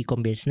from my e-com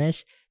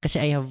business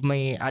kasi I have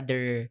my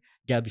other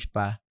jobs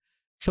pa.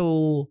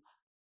 So,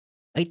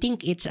 I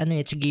think it's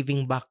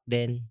giving back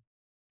din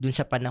dun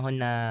sa panahon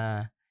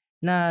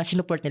na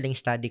sinuport nila yung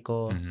study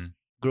ko.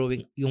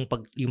 Growing yung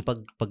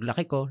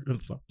paglaki ko,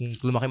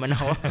 lumaki man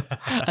ako.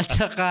 At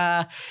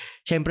saka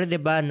syempre 'di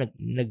ba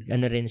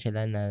rin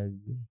sila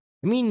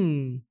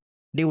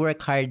they work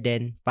hard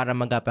din para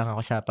magapang ako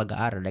sa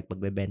pag-aaral, like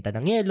pagbebenta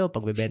ng yelo,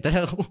 pagbebenta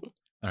ng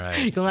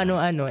Alright. kung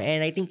ano-ano.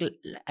 And I think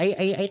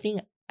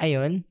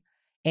ayun,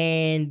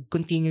 and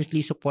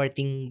continuously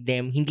supporting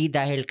them hindi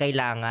dahil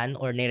kailangan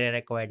or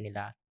nire-require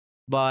nila,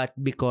 but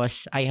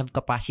because I have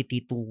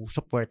capacity to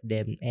support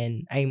them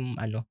and I'm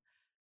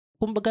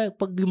kumbaga,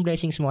 pag yung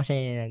blessings mo kasi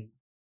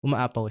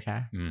umaapaw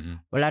siya,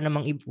 wala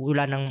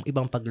nang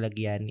ibang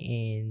paglagyan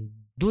and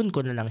dun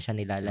ko na lang siya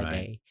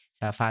nilalagay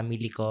sa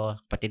family ko,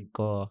 kapatid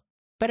ko,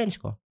 parents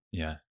ko.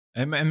 Yeah.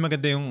 And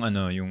maganda yung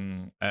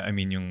I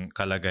mean yung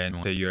kalagayan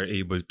mo that you're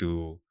able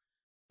to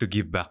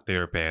give back to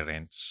your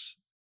parents.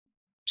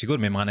 Siguro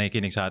may mga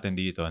nakikinig sa atin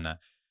dito na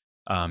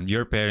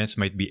your parents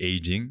might be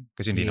aging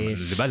kasi hindi naman,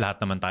 Yes. 'di ba,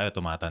 lahat naman tayo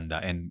tumatanda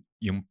and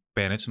yung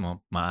parents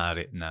mo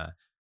maaari na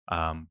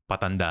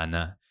patanda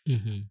na.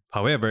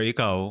 However,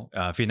 ikaw,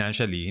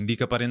 financially, hindi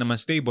ka pa rin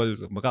naman stable.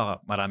 Kumbaga,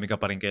 marami ka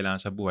pa rin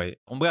kailangan sa buhay.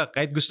 Kumbaga,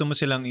 kahit gusto mo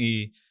silang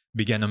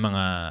ibigyan ng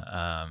mga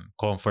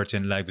comforts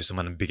in life, gusto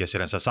mo nang bigyan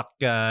silang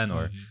sasakyan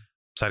or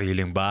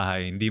sariling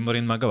bahay, hindi mo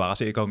rin magawa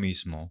kasi ikaw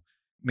mismo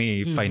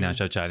may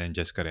financial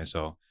challenges ka rin.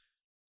 So,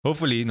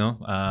 hopefully,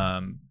 no,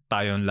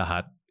 tayong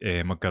lahat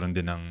magkaroon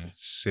din ng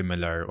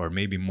similar or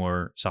maybe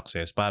more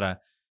success para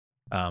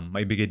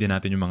maibigay din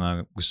natin yung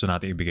mga gusto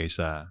natin ibigay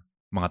sa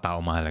mga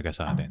tao mahalaga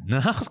sa atin.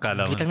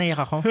 Nakakakala mo. Kitang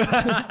naiyak ako.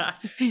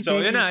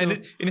 So, yun na.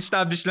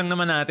 In-establish lang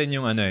naman natin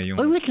yung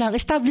yung... Oh, wait lang.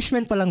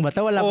 Establishment pa lang ba?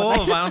 Wala pa Oo,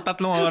 tayo. parang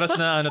 3 oras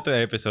na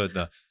episode.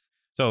 No?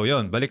 So,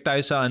 yun. Balik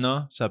tayo sa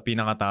sa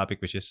pinaka-topic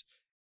which is,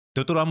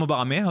 tuturuan mo ba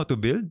kami how to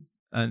build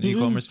an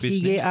e-commerce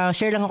business? Sige,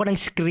 share lang ako ng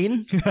screen.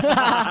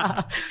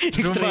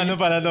 Yung ano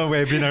pala to,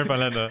 webinar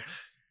pala to.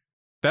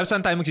 Pero saan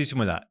tayo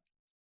magsisimula?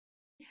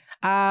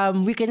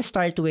 We can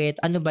start with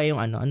ano ba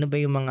yung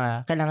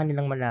mga kailangan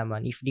nilang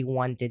malaman if they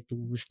wanted to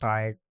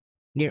start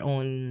their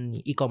own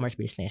e-commerce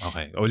business.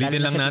 Okay. Ulitin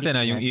lang natin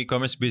yung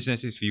e-commerce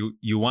business is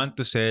you want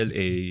to sell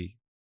a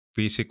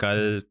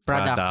physical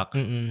product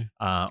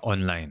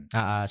online.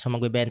 So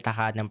magbebenta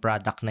ka ng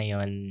product na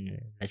yon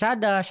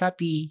Lazada,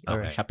 Shopee,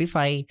 or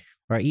Shopify,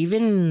 or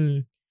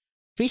even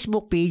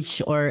Facebook page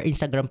or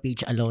Instagram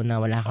page alone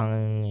na wala kang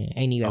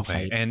any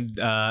website. Okay. And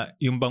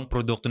yung bang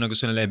produkto na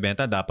gusto nila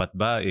ibenta, dapat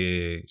ba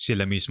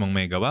sila mismong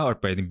may gawa or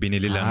pwedeng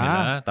binili lang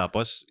nila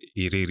tapos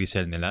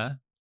i-resell nila?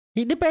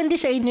 Depende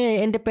sa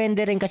inyo and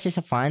depende rin kasi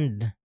sa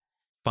fund.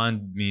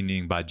 Fund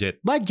meaning budget?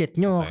 Budget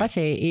nyo.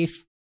 Kasi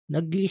if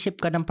nag-iisip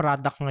ka ng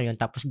product ngayon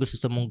tapos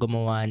gusto mong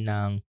gumawa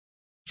ng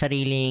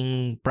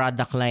sariling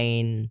product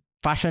line,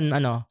 fashion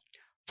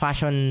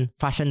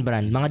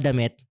brand, mga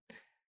damit,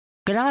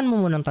 kailangan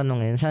mo munang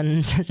tanongin,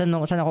 saan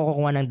ako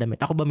kukuha ng damit?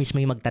 Ako ba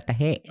mismo yung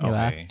magtatahi?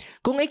 Diba? Okay.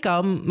 Kung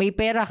ikaw, may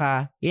pera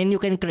ka, and you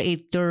can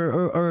create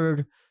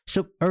or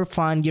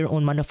fund your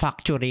own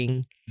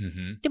manufacturing,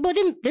 diba,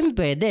 din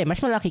pwede. Mas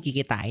malaki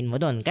kikitain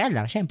mo doon. Kaya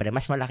lang, syempre,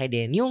 mas malaki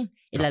din yung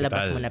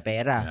ilalabas mo na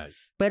pera. Yeah.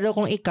 Pero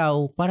kung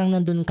ikaw, parang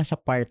nandun ka sa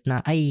part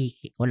na, ay,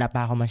 wala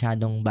pa ako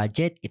masyadong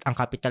budget, ang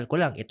capital ko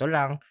lang, ito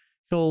lang.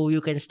 So, you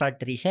can start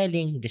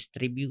reselling,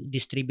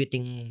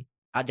 distributing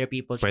other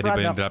people's product. Pwede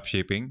ba yung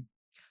dropshipping?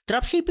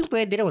 Dropshipping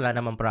pwede rin. Wala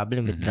namang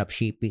problem with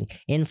dropshipping.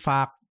 In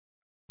fact,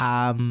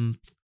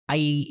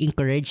 I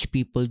encourage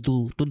people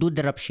to do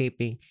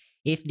dropshipping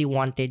if they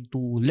wanted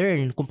to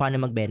learn kung paano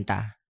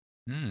magbenta.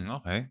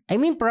 Okay. I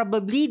mean,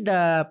 probably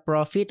the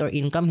profit or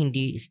income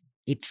hindi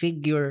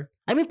 8-figure.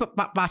 I mean,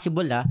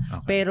 possible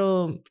Okay.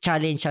 Pero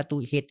challenge siya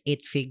to hit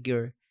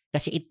 8-figure.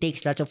 Kasi it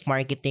takes lots of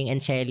marketing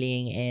and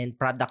selling and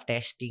product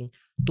testing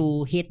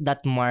to hit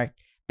that mark.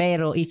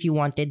 Pero if you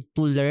wanted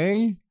to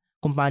learn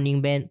kung paano yung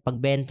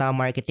pagbenta,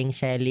 marketing,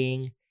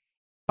 selling,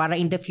 para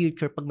in the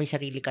future, pag may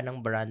sarili ka ng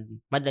brand,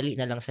 madali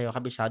na lang sa'yo,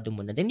 kabisado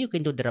mo na. Then you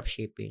can do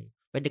dropshipping.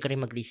 Pwede ka rin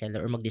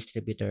mag-reseller or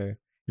mag-distributor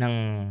ng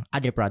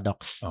other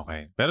products.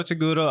 Okay. Pero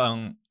siguro,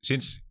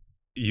 since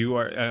you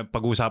are,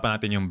 pag-uusapan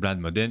natin yung brand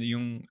mo, then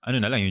yung,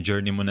 yung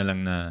journey mo na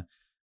lang na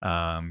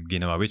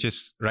ginawa, which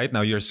is, right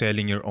now, you're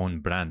selling your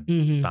own brand.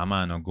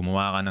 Tama, no?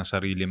 Gumawa ka ng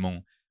sarili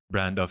mong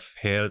brand of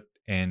health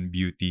and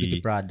beauty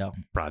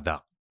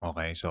product.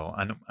 Okay, so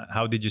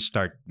how did you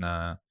start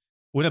na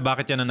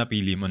bakit yan na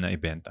napili mo na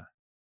ibenta?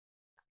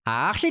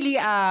 Actually,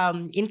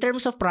 in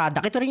terms of product,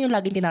 ito rin yung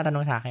laging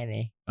tinatanong sa akin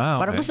eh. Okay.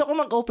 Parang gusto ko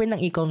mag-open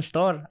ng e-commerce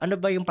store. Ano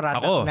ba yung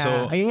product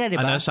na? Ayun nga, di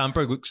ba?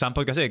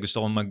 Sample kasi,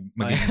 gusto ko mag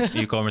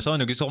e-commerce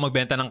owner. Gusto ko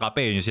magbenta ng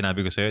kape, yung sinabi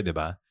ko sa'yo, di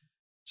ba?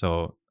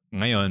 So,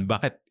 ngayon,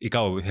 bakit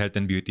ikaw, health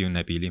and beauty yung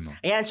napili mo?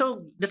 Ayan,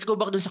 so let's go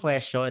back dun sa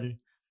question.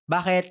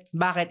 Bakit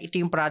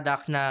ito yung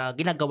product na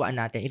ginagawa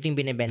natin? Ito yung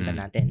binibenta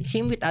natin.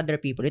 Same with other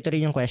people. Ito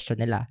rin yung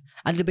question nila.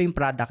 Ano ba yung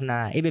product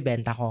na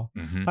ibibenta ko?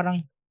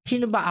 Parang,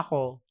 sino ba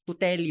ako to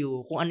tell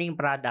you kung ano yung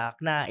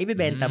product na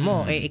ibibenta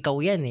mo? Ikaw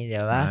yan di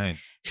ba? Right.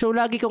 So,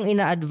 lagi kong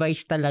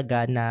ina-advise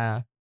talaga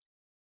na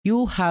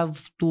you have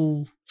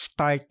to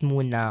start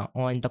muna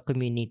on the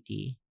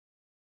community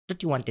that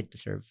you wanted to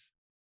serve.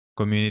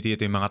 Community,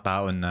 ito yung mga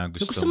tao na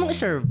gusto mong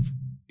i-serve.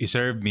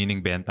 I-serve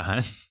meaning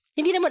bentahan?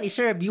 Hindi naman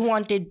i-serve. You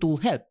wanted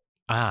to help.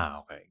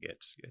 Okay.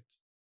 Gets.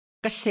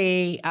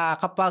 Kasi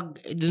kapag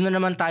doon na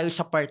naman tayo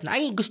sa part na,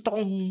 ay, gusto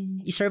kong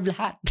i-serve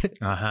lahat.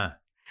 Aha.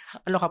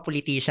 Ano ka,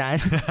 politician?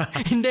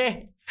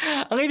 Hindi.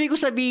 Ang ibig ko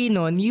sabihin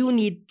nun, you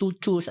need to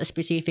choose a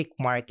specific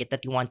market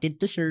that you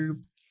wanted to serve,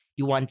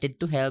 you wanted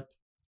to help.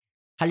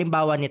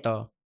 Halimbawa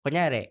nito,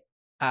 kunyari,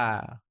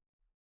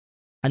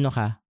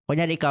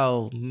 kunyari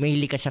ikaw,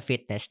 mahilig ka sa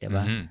fitness,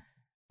 diba?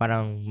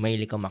 Parang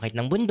mahilig kang makit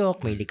ng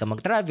bundok, mahilig kang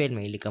mag-travel,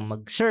 mahilig kang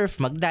mag-surf,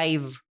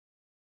 mag-dive.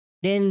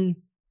 Then,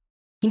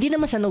 hindi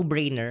naman sa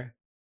no-brainer,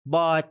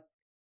 but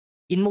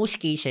in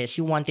most cases,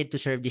 you wanted to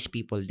serve these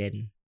people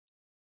din.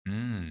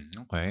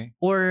 Okay.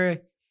 Or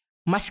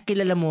mas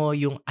kilala mo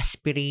yung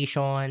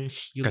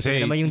aspirations, yung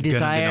Kasi naman yung ganun din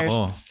desires,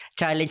 ako.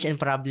 challenge and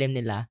problem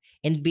nila.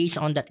 And based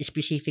on that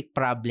specific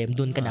problem,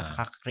 doon ka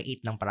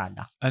nakaka-create ng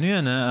product. Ano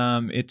yan,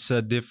 it's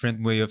a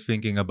different way of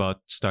thinking about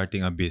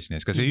starting a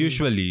business. Kasi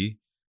usually,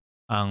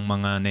 ang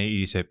mga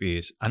naiisip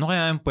is, ano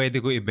kaya ang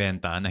pwede ko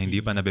ibenta na hindi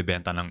pa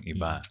nabibenta ng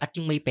iba? At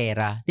yung may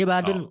pera. Diba?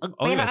 Doon,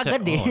 pera yes,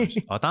 agad eh.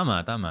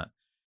 Tama.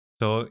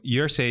 So,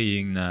 you're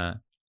saying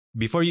na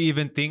before you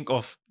even think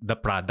of the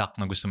product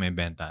na gusto mo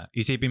ibenta,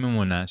 isipin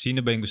mo muna, sino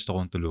ba yung gusto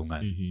kong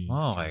tulungan?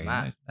 Okay,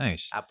 Tama.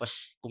 nice.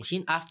 Tapos,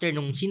 after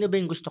nung sino ba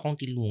yung gusto kong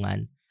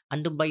tulungan,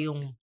 ano ba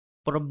yung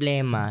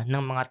problema ng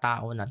mga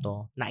tao na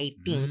to na I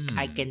think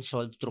I can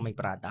solve through my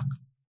product?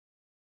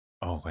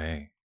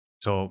 Okay.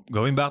 So,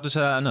 going back to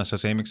sa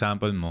same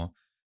example mo,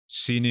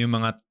 sino yung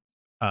mga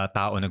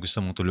tao na gusto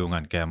mong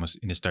tulungan kaya mo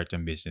in-start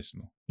yung business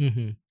mo?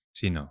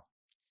 Sino?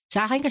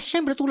 Sa akin kasi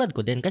syempre tulad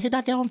ko din kasi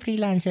dati akong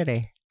freelancer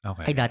eh.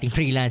 Okay. Ay, dating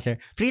freelancer.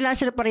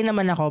 Freelancer pa rin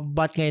naman ako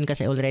but ngayon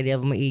kasi already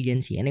have my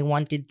agency and I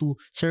wanted to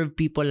serve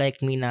people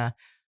like me na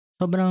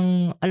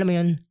sobrang, alam mo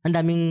yun, ang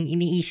daming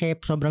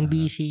iniisip, sobrang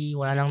busy,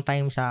 wala lang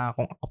time sa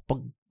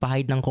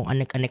pagpahid ng kung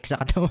anek-anek sa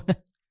katawan.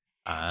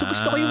 So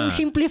gusto ko yung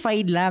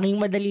simplified lang,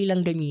 yung madali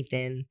lang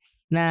gamitin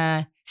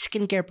na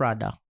skincare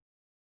product.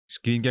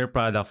 Skincare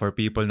product for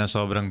people na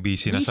sobrang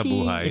busy na sa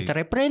buhay.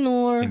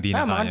 Entrepreneur. Hindi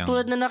na kayang.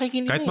 Tulad na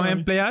nakikinig kahit mga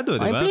empleyado,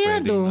 di ba?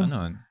 Empleyado.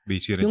 Pwedeng,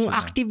 busy rin yung sila.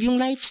 active yung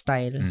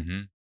lifestyle.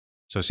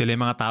 So sila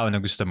yung mga tao na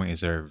gusto mong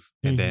i-serve.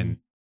 And then,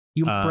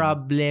 yung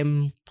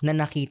problem na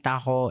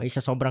nakita ko is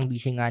sa sobrang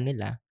busy nga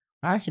nila,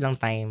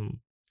 silang time,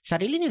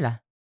 sarili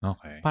nila.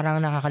 Okay. Parang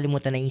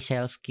nakakalimutan na yung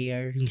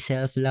self-care, yung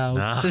self-love.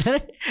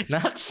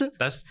 Naks.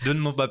 Tapos, dun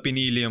mo ba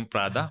pinili yung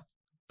product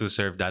to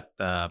serve that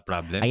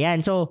problem? Ayan,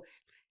 so,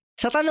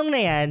 sa tanong na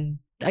yan,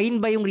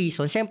 ayun ba yung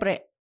reason?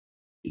 Siyempre,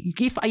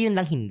 if ayun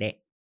lang, hindi.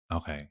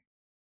 Okay.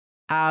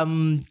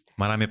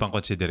 Marami pa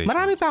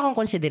akong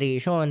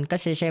consideration.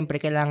 Kasi siyempre,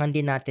 kailangan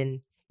din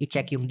natin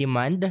i-check yung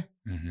demand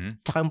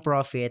tsaka yung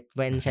profit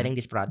when selling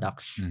these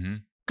products.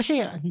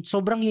 Kasi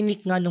sobrang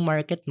unique nga ng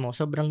market mo.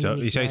 Sobrang so,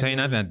 unique. isa-isahin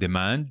natin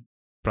demand,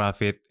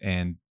 profit,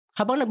 and...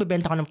 Habang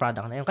nagbebenta ka ng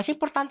product na yun. Kasi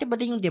importante ba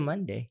din yung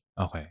demand eh.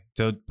 Okay.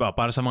 So,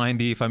 para sa mga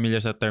hindi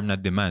familiar sa term na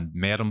demand,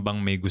 meron bang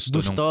may gusto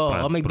ng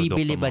o may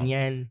bibili ba mo?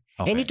 niyan?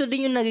 Okay. And ito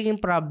din yung nagiging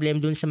problem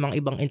dun sa mga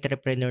ibang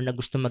entrepreneur na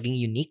gusto maging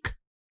unique.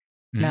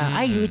 Na,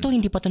 ito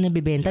hindi pa to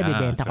nabibenta,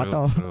 bibenta ko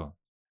to. True.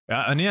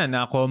 Ano yan?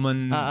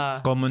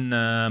 Common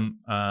na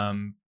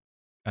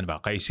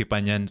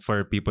kaisipan yan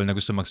for people na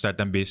gusto mag-start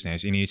ng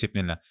business. Iniisip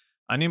nila,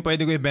 ano yung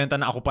pwede ko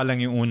ibenta na ako pa lang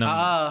yung unang,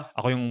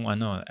 ako yung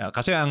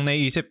kasi ang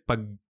naiisip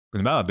pag,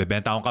 diba,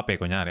 bebenta akong kape,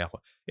 kunyari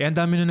ako, ang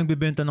dami na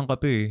nagbebenta ng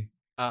kape eh.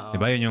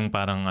 Diba yun yung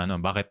parang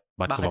bakit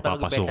ko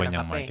papapasukin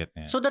yung market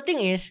na yan? So the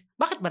thing is,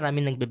 bakit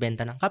marami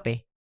nagbebenta ng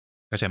kape?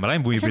 Kasi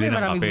maraming bumibili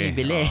ng kape.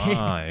 Bumibili.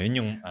 Yun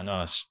yung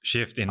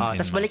shift in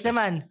tapos balik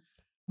naman,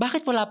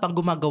 bakit wala pang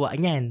gumagawa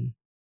niyan?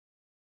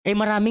 Eh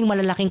maraming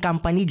malalaking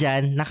company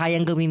dyan na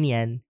kayang gawin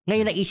yan.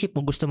 Ngayon naisip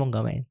mo gusto mong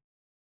gawin.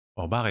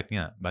 Bakit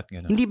nga? Ba't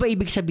gano'n? Hindi ba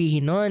ibig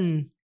sabihin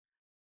nun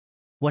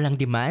walang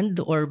demand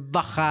or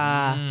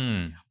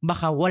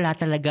baka wala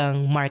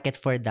talagang market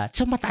for that?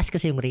 So mataas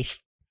kasi yung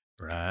risk.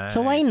 Right.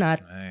 So why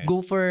not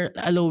go for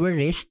a lower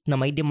risk na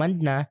may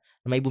demand na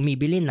may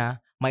bumibili na,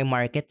 may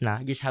market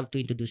na, just have to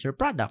introduce your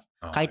product.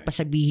 Okay. Kahit pa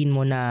sabihin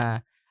mo na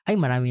ay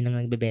marami nang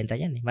nagbebenta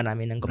yan eh.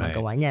 Marami nang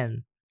gumagawa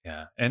niyan.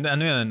 Yeah. And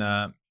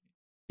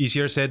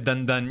easier said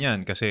than done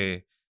yan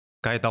kasi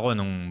kahit ako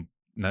nung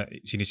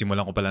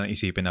sinisimulan ko pala na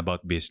isipin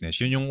about business,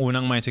 yun yung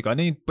unang mindset ko,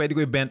 ano yung pwede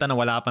ko ibenta na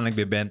wala pa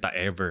nagbebenta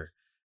ever?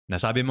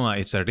 Nasabi mo nga,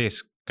 it's a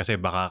risk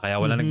kasi baka kaya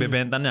wala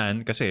nagbebenta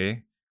niyan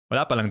kasi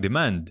wala palang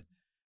demand.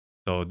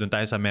 So, doon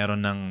tayo sa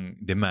meron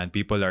ng demand.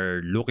 People are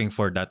looking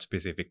for that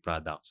specific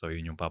product. So,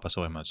 yun yung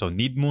papasukin mo. So,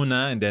 need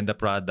muna and then the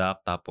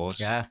product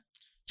tapos... Yeah.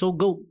 So,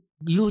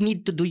 you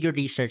need to do your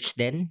research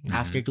then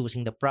after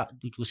choosing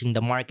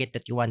the market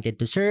that you wanted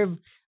to serve,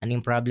 ano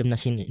yung problem na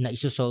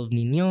isosolve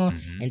ninyo,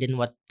 and then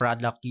what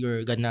product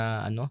you're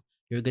gonna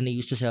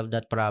use to solve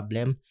that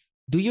problem.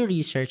 Do your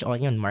research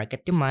on yun,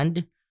 market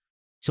demand,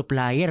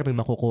 supplier, may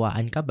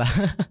makukuhaan ka ba?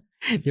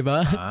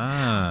 Diba?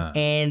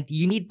 And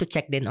you need to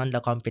check din on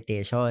the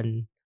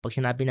competition. Pag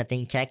sinabi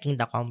natin checking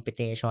the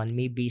competition,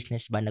 may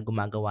business ba na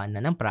gumagawa na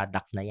ng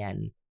product na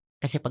yan?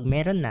 Kasi pag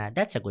meron na,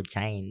 that's a good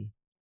sign.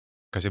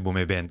 Kasi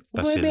bumibenta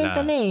sila.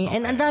 Bumibenta na eh. Okay.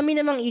 And ang dami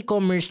namang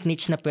e-commerce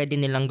niche na pwede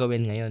nilang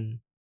gawin ngayon.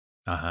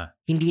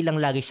 Hindi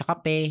lang lagi sa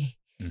kape,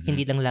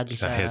 hindi lang lagi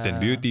sa health and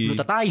beauty.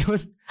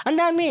 Glutatayon. Ang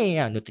dami.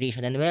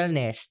 Nutrition and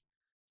wellness,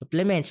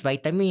 supplements,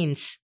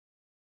 vitamins.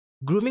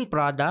 Grooming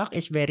product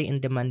is very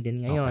in demand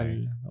din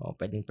ngayon.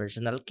 Okay. Pwedeng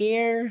personal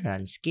care,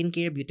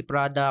 skincare, beauty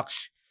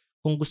products.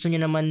 Kung gusto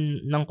niyo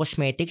naman ng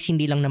cosmetics,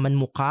 hindi lang naman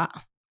muka.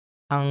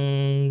 ang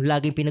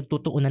laging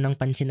pinagtutuunan ng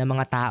pansin ng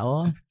mga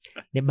tao,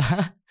 'di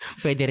ba?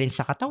 Pwede rin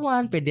sa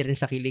katawan, pwede rin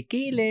sa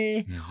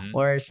kilikili,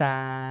 or sa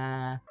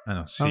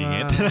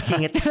Singit.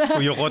 Singit.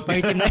 Uyukot.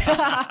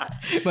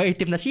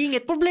 Maitim na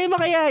singit. Problema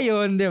kaya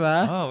 'yun, 'di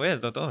ba? Oh, well,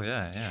 totoo.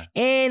 Yeah.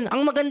 And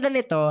ang maganda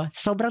nito,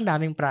 sobrang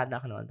daming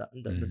product, no?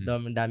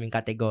 Daming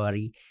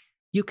category.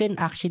 You can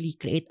actually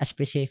create a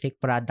specific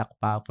product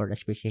pa for a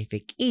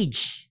specific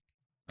age.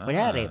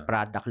 Kunyari,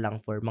 product lang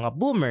for mga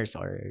boomers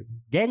or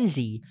Gen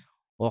Z,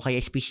 o kaya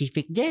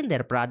specific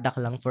gender, product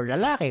lang for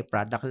lalaki,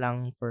 product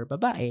lang for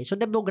babae. So,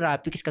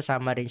 demographics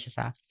kasama rin siya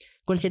sa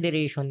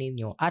consideration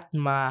ninyo at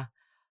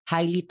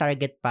highly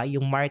target pa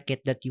yung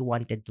market that you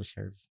wanted to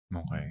serve.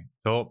 Okay.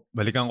 So,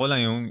 balikan ko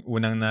lang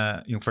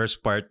yung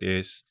first part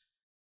is,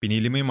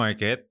 pinili mo yung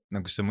market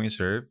na gusto mo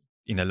i-serve,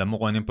 inalam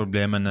mo kung ano yung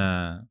problema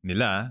na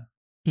nila,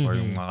 or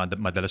yung mga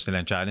madalas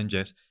nilang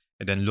challenges,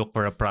 and then look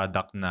for a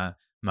product na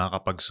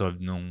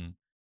makakapag-solve nung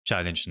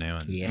challenge na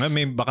yun. Yes.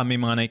 Baka may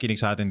mga nakikinig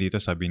sa atin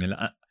dito, sabi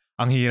nila,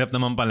 ang hirap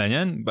naman pala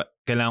niyan.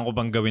 Kailangan ko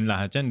bang gawin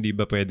lahat yan? Di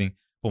ba pwedeng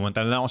pumunta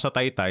na lang ako sa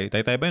Taytay?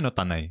 Taytay ba yun o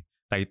Tanay?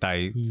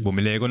 Taytay.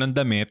 Bumili ko ng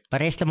damit.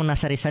 Parehas naman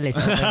nasa Rizal eh.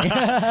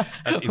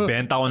 Tapos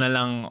ibenta ko na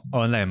lang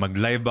online.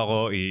 Mag-live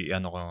ako,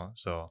 ko.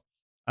 So,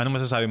 ano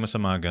masasabi mo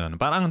sa mga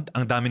ganun? Parang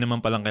ang dami naman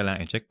palang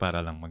kailangan i-check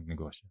para lang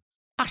magnegosyo.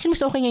 Actually,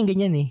 mas okay nga yung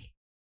ganyan eh.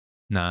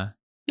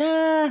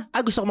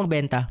 Gusto ko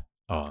magbenta.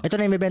 Ito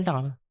na yung may benta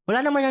ka.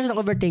 Wala naman siya ng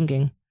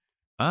overthinking.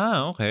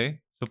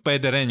 Okay. So,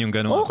 pwede rin yung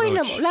ganung okay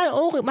approach.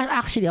 Okay.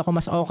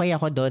 Mas okay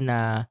ako doon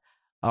na,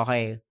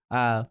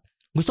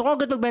 gusto ko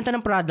agad magbenta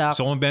ng product.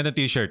 Gusto ko magbenta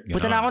t-shirt.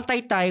 Punta na akong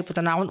Taytay,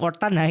 punta na akong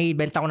Tanay,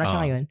 benta ko na siya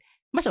ngayon.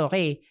 Mas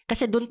okay.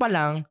 Kasi doon pa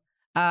lang,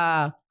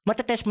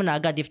 matetest mo na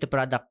agad if the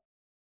product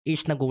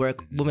is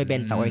nag-work,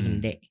 bumibenta or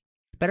hindi.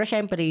 Pero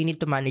syempre, you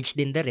need to manage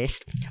din the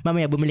rest.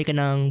 Mamaya, bumili ka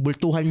ng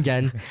bultuhan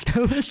dyan.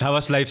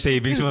 Tapos life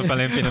savings mo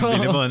pala yung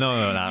pinambili mo, no?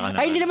 Wala ka na.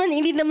 Ay,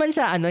 hindi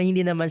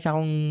naman sa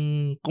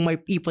kung may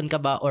ipon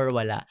ka ba or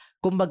wala.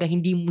 Kumbaga,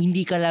 hindi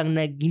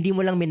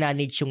mo lang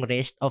manage yung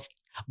rest of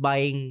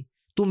buying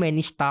too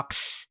many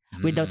stocks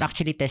without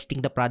actually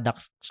testing the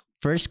product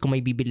first kung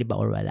may bibili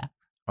ba or wala.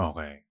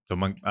 Okay. So,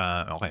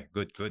 okay.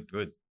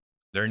 Good.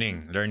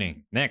 Learning.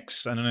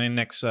 Next. Ano na yung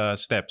next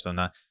steps? So,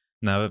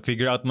 na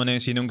figure out mo na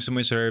yung sinong gusto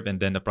mo i-serve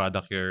and then the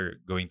product you're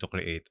going to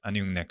create.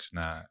 Ano yung next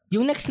na?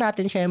 Yung next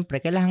natin,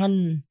 syempre,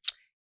 kailangan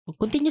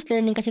continuous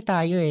learning kasi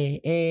tayo eh.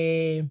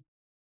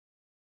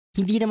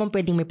 Hindi naman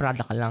pwedeng may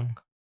product ka lang.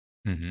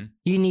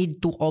 You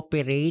need to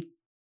operate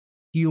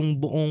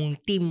yung buong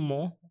team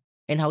mo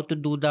and how to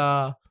do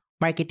the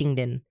marketing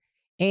din.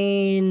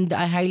 And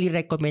I highly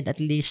recommend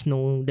at least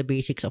know the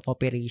basics of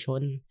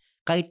operation.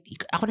 Kahit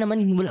ako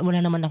naman,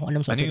 wala naman ako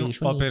alam sa operation. Ano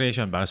yung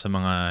operation para sa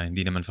mga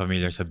hindi naman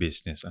familiar sa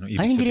business? Ano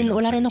ibig sabihin?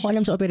 Wala rin ako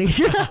alam sa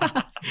operation.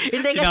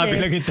 Hindi kasi,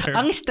 lang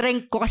ang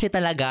strength ko kasi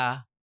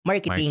talaga,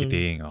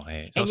 marketing.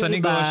 Okay. So sa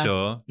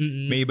negosyo,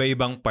 may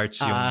iba-ibang parts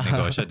yung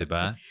negosyo, di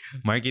ba?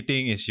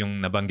 Marketing is yung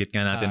nabanggit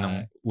nga natin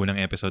nung unang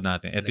episode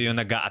natin. Ito yung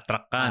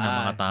nag-a-attract ka ng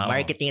mga tao.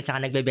 Marketing at saka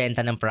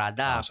nagbebenta ng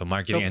product. So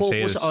marketing and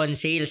focus sales. on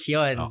sales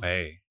yon.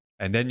 Okay.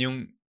 And then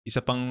yung isa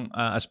pang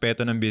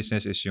aspeto ng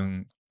business is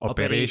yung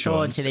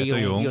operations. Sila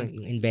yung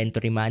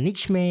inventory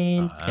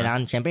management.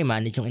 Kailangan siyempre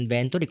manage yung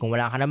inventory. Kung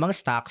wala ka namang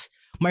stocks,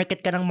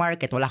 market ka ng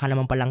market, wala ka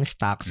namang palang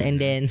stocks. And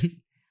then,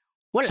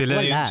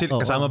 wala.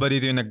 Kasama ba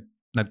dito yung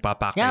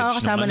nagpapackage? Yeah,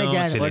 kasama na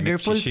dyan. Order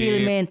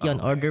fulfillment.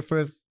 Order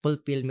for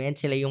fulfillment.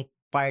 Sila yung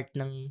part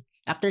ng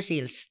after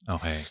sales.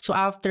 Okay. So,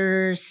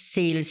 after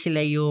sales,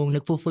 sila yung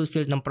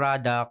nagpo-fulfill ng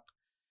product.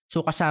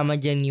 So, kasama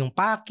dyan yung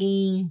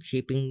packing,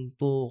 shipping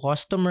to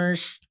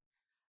customers,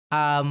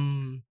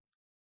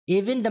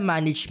 even the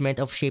management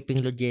of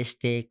shipping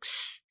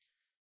logistics,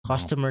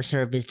 customer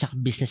service, tsaka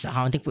business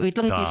accounting. Wait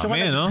lang.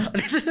 Dami, no?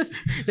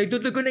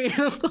 Nagtutugo na yun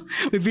ako.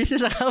 May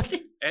business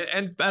accounting.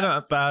 And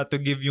to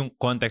give yung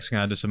context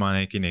nga doon sa mga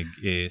nakikinig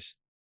is,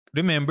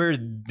 remember,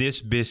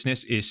 this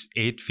business is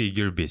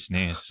 8-figure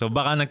business. So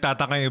baka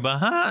nagtataka yung iba,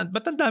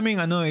 ba't ang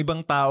daming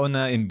ibang tao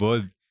na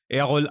involved?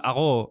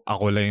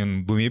 Ako lang yung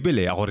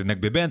bumibili. Ako rin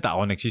nagbebenta.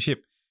 Ako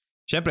nagsiship.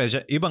 Siyempre,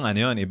 ibang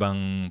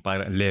ibang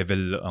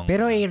level.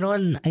 Pero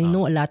Airon, I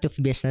know a lot of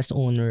business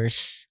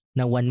owners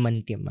na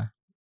one-man team.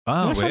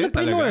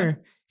 Talaga?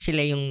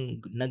 Sila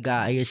yung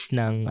nag-aayos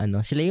ng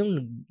sila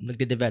yung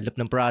nagde-develop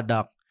ng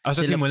product.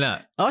 Sa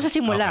simula? Sa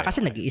simula. Okay, kasi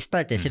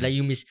nag-i-start eh.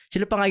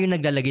 Sila pa nga yung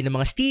naglalagay ng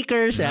mga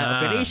stickers,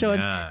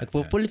 operations,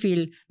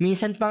 nagpo-fulfill.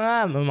 Minsan pa nga,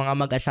 mga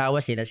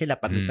mag-asawa sila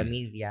pati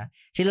pamilya.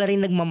 Sila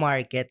rin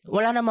nagma-market.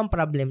 Wala namang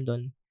problem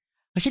doon.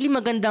 Actually,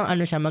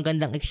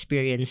 magandang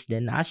experience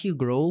din. As you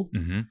grow,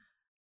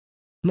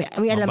 may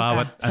alam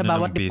ka sa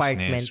bawat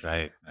department. Business,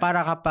 right.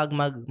 Para kapag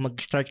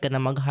mag-start ka na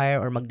mag-hire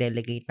or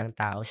mag-delegate ng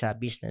tao sa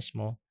business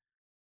mo,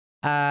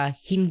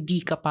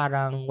 hindi ka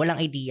parang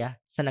walang idea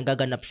sa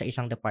nagaganap sa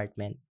isang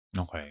department.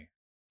 Okay.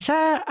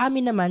 Sa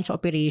amin naman, sa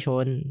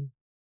operation,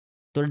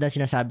 tulad ng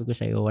sinasabi ko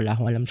sa'yo, wala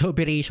akong alam sa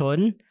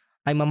operation.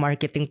 I'm a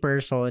marketing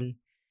person.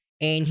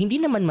 And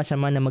hindi naman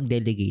masama na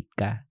mag-delegate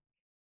ka.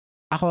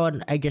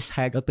 I just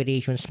hired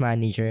operations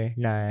manager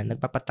na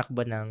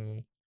nagpapatakbo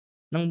ng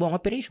buong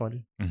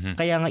operation. Mhm.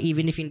 Kaya nga,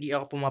 even if hindi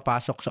ako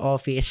pumapasok sa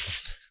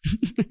office,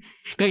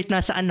 kahit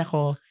nasaan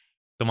ako,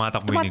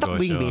 Tumatakbo yung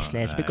negosyo.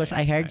 business because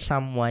I hired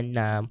someone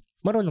na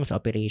marunong sa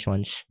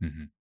operations.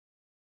 Mhm.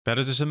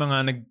 Pero sa mga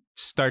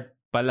nag-start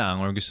pa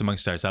lang or gusto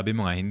mag-start, sabi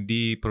mo nga,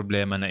 hindi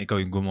problema na ikaw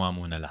yung gumawa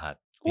muna lahat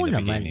in Oo the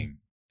naman. beginning.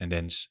 And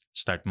then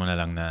start mo na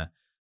lang na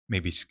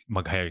maybe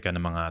mag-hire ka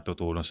ng mga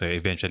tutulong sa'yo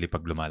eventually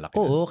pag lumalaki.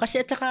 Oo,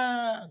 kasi at saka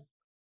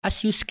as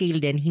you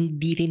scale din,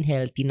 hindi rin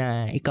healthy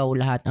na ikaw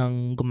lahat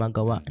ang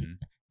gumagawa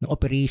ng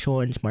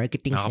operations,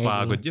 marketing,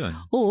 Nakakapagod selling.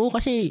 yun. Oo,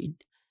 kasi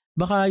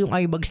baka yung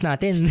eyebags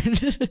natin.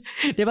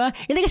 'Di ba?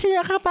 Hindi kasi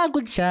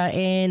nakakapagod siya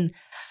and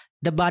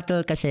the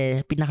battle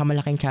kasi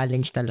pinakamalaking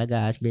challenge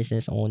talaga as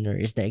business owner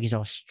is the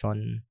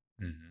exhaustion.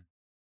 Mhm.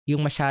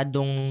 Yung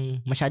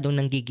masyadong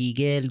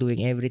nanggigigil,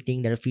 doing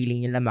everything, they're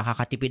feeling nila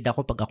makakatipid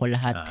ako pag ako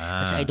lahat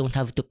kasi I don't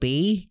have to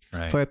pay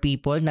for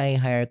people na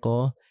i-hire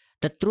ko.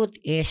 The truth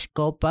is,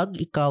 kapag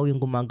ikaw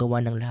yung gumagawa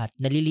ng lahat,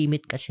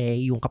 nalilimit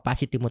kasi yung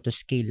capacity mo to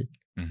scale.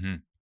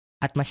 Mhm.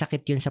 At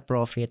masakit yun sa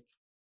profit.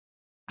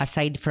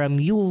 Aside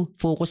from you,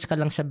 focus ka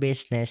lang sa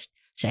business,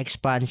 sa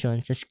expansion,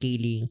 sa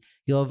scaling,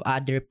 you have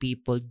other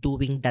people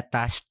doing the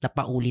task na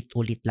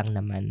paulit-ulit lang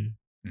naman.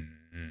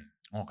 Mhm.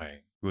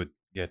 Okay, good.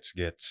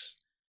 Gets.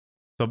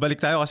 So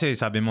balik tayo kasi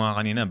sabi mo nga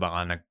kanina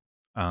baka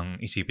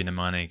ang isipin ng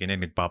mga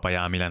nakikinig,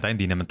 nagpapayami lang tayo.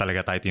 Hindi naman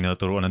talaga tayo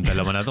tinuturuan ng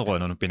dalawa na to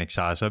kung ano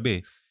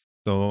pinagsasabi.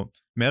 So,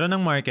 meron ng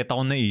market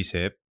akong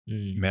naisip.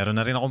 Meron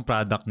na rin akong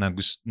product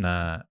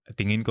na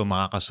tingin ko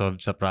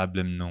makakasolve sa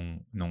problem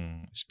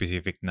nung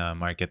specific na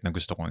market na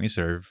gusto kong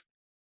i-serve.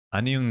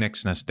 Ano yung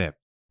next na step?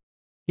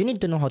 You need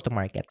to know how to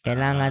market.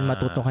 Kailangan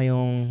matuto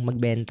kayong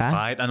magbenta.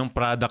 Kahit anong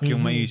product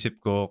yung maisip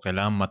ko,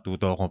 kailangan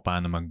matuto ako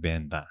paano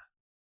magbenta.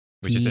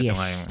 Which is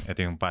ito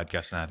yung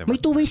podcast natin.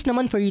 May 2 ways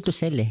naman for you to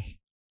sell eh.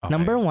 Okay.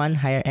 Number 1,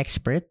 hire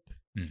expert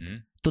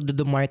to do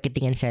the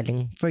marketing and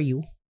selling for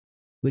you,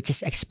 which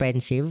is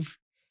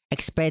expensive.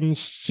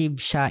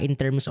 Expensive siya in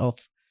terms of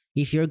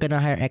if you're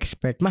gonna hire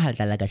expert, mahal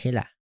talaga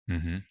sila.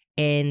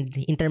 And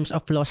in terms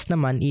of loss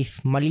naman,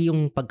 if mali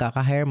yung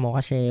pagkaka-hire mo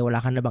kasi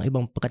wala ka na bang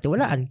ibang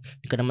pagkatiwalaan,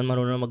 hindi ka naman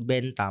marunong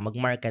magbenta,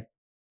 mag-market,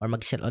 or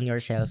mag-sell on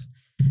yourself,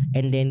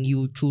 and then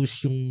you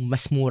choose yung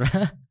mas mura.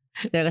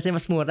 Kasi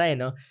mas mura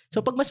no?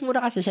 So pag mas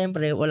mura kasi,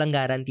 syempre, walang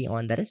guarantee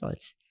on the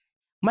results.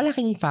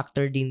 Malaking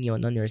factor din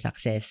yon on your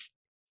success.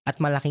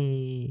 At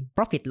malaking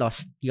profit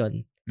loss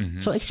yon.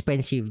 So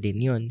expensive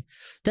din yun.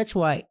 That's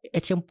why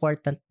it's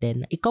important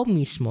din na ikaw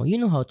mismo, you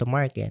know how to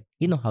market,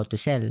 you know how to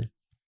sell.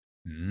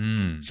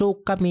 So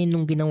kami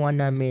nung ginawa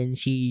namin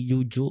si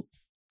Juju,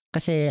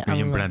 kasi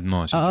yung brand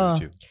mo si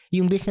Juju.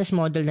 Yung business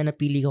model na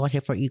napili ko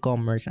kasi for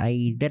e-commerce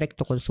ay direct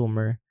to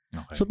consumer.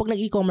 Okay. So pag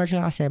nag-e-commerce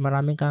ka kasi,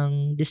 marami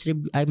kang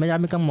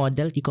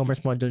model,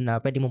 e-commerce model na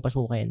pwede mong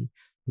pasukin.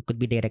 It could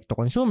be direct to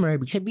consumer,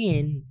 ibig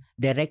sabihin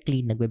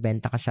directly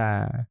nagbebenta ka sa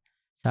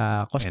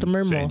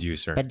customer mo.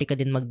 Pwede ka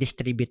din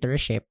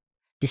mag-distributorship.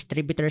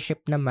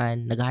 Distributorship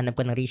naman, naghahanap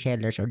ka ng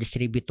resellers or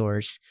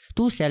distributors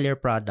to sell your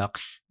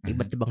products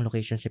iba't ibang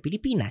location sa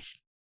Pilipinas.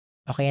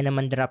 O kaya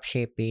naman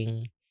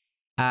dropshipping.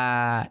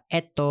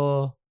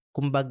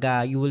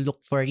 Kumbaga, you will look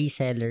for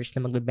resellers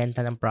na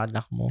magbebenta ng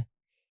product mo.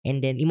 And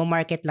then,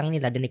 ima-market lang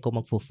nila, then ikaw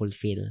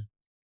mag-fulfill.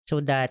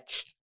 So,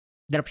 that's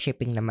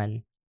dropshipping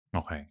naman.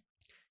 Okay.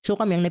 So,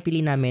 kami, ang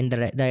napili namin,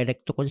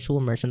 direct to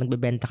consumer. So,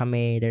 nagbebenta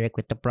kami direct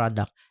with the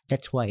product.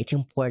 That's why it's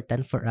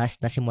important for us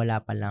na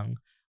simula pa lang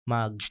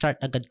mag-start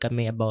agad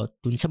kami about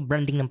dun sa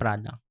branding ng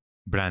product.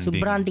 Branding. So,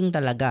 branding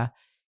talaga.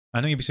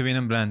 Anong ibig sabihin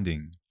ng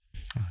branding?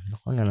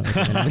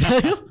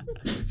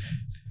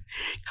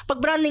 Pag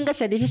branding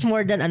kasi, this is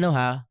more than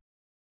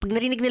pag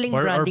narinig nilang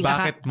branding. Or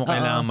bakit mo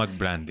kailangan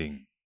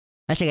mag-branding?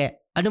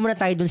 Sige, muna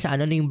tayo dun sa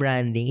yung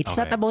branding. It's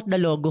not about the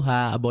logo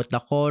about the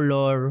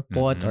color,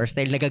 font, or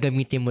style na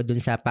gagamitin mo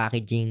dun sa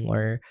packaging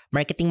or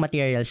marketing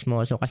materials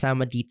mo. So,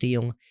 kasama dito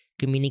yung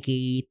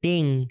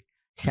communicating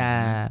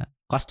sa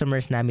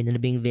customers namin,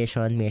 ano ba yung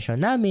vision, mission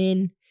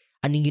namin,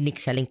 anong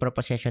unique selling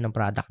proposition ng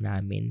product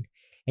namin.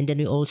 And then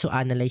we also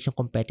analyze yung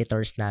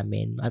competitors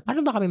namin. At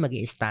paano ba kami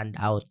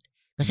mag-i-stand out?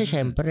 Kasi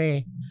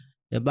syempre,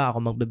 diba,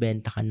 kung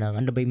magbebenta ka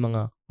ng,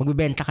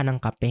 magbebenta ka ng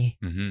kape.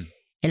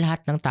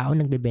 Lahat ng tao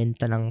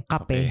nagbebenta ng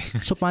kape.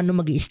 So, paano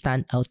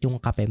mag-i-stand out yung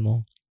kape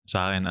mo?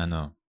 Sa akin,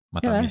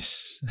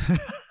 matamis.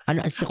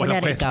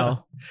 Kunyari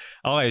ikaw?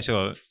 Okay,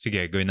 so,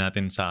 sige, gawin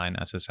natin sa akin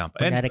as a sample.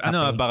 Kunyari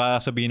And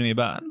baka sabihin mo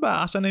iba,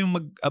 asa na yung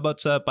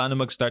about sa paano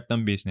mag-start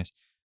ng business?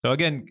 So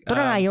again, ito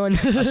na nga yun.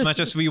 As much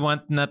as we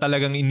want na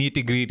talagang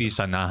nitty-gritty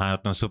sa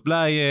nahanap ng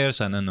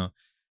suppliers,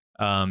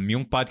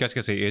 yung podcast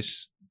kasi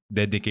is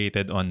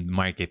dedicated on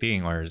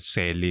marketing or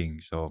selling.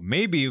 So,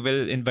 maybe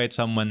we'll invite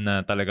someone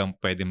na talagang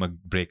pwede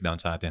mag-breakdown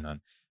sa atin nun.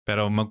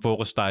 Pero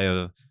mag-focus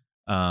tayo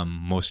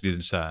mostly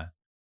dun sa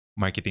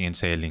marketing and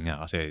selling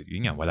nga. Kasi,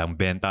 yun nga, walang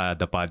benta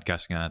the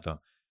podcast nga to.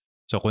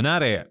 So,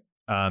 kunwari,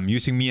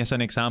 using me as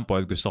an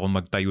example, gusto ko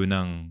magtayo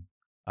ng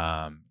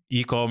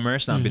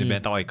e-commerce na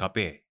binibenta ko ay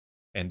kape.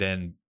 And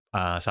then,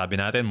 sabi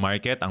natin,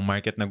 ang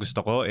market na gusto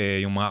ko,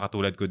 yung mga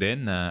katulad ko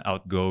din na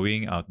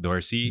outgoing,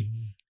 outdoorsy.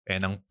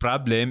 And ang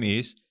problem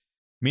is,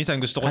 minsan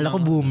gusto ko Kala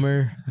ko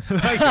boomer.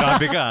 Ay,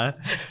 grabe ka.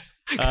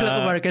 Kala ko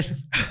market.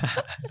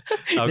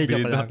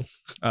 Joke lang.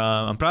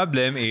 Ang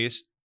problem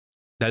is,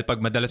 dahil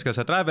pag madalas ka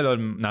sa travel o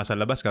nasa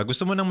labas ka,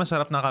 gusto mo ng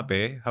masarap na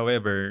kape.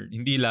 However,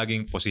 hindi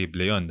laging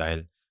posible yon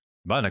dahil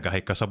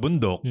nag-hike ka sa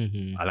bundok,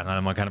 alam nga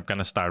na maghanap ka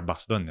ng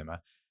Starbucks doon, di ba?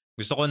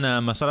 Gusto ko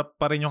na masarap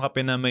pa rin yung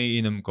kape na may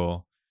inom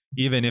ko,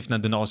 even if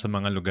nandun ako sa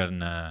mga lugar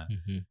na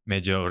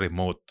medyo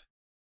remote,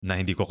 na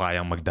hindi ko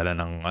kayang magdala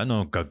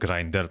ng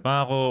gag-grinder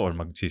pa ako or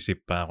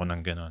magsisip pa ako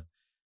ng gano'n.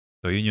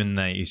 So, yun yung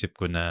naiisip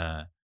ko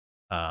na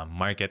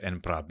market and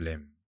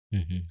problem.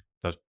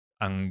 So,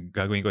 ang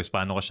gagawin ko is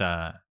paano ko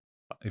siya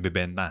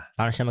ibebenta.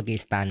 Paano siya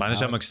mag-stand Paano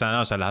siya mag-stand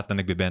out sa lahat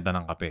na nagbebenta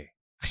ng kape.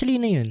 Actually,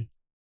 yun na yun.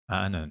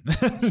 Ano?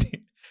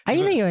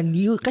 Ayun na yun.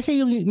 Kasi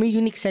may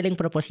unique selling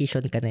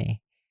proposition ka na eh.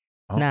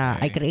 Okay.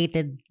 Na I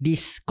created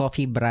this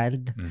coffee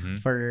brand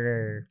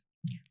for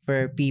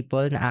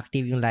people na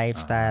active yung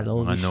lifestyle,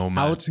 always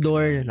nomads,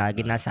 outdoor,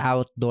 lagi nasa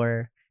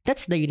outdoor.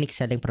 That's the unique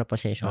selling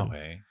proposition.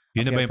 Okay.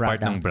 Yun na ba yung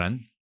part ng brand?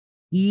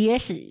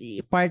 Yes,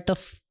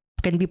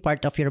 can be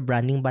part of your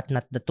branding but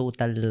not the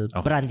total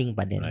branding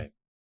pa din. Right.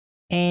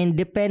 And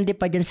depende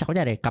pa dyan sa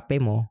kunyari,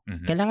 kape mo,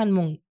 kailangan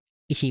mong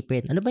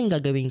isipin, ano ba yung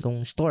gagawin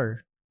kong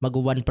store?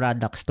 Mag-one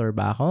product store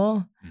ba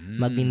ako?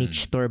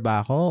 Mag-niche store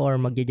ba ako? Or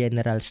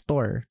mag-general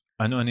store?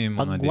 Ano yung mga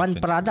pag one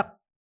product,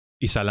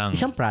 isa lang.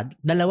 Isang product,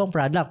 dalawang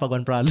product pag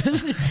one product.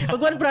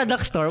 Pag one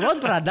product store,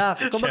 one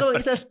product. Kung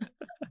baga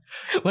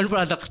one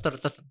product store,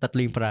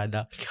 tatlo yung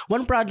product.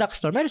 One product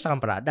store, meron sa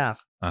kang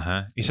product.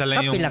 Isa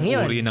lang kape yung lang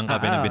yun. uri ng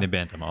kape na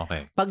binibenta mo.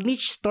 Okay. Pag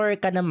niche store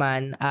ka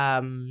naman,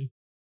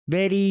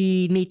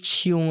 very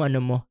niche yung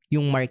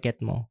yung market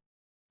mo.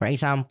 For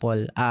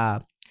example,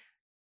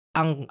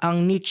 ang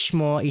niche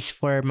mo is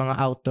for mga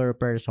outdoor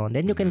person.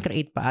 Then you can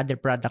create pa other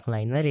product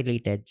line na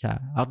related sa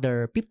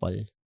outdoor people.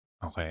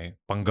 Okay.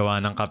 Panggawa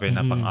ng kape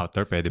na pang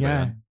outdoor, pwede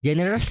ba yan?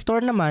 General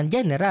store naman,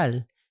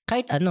 general.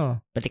 Kahit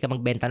pwede ka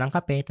magbenta ng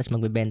kape, tapos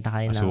magbebenta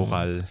ka ng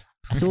asukal.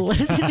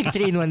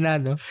 3-in-1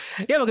 na, no?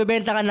 Yeah,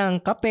 magbebenta ka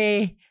ng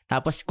kape,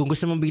 tapos kung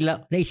gusto mo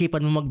bigla,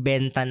 naisipan mo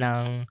magbenta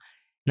ng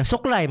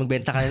suklay,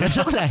 magbenta ka ng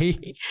suklay.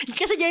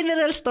 Kasi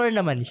general store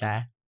naman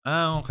siya.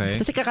 Okay.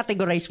 Kasi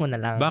kakategorize mo na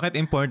lang. Bakit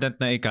important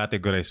na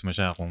i-categorize mo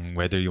siya kung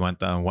whether you want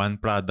one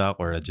product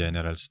or a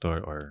general store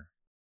or...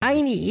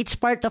 It's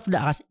part of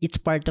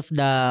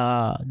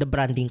the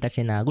branding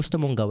kasi na gusto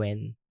mong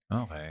gawin.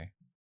 Okay.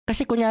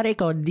 Kasi kunyari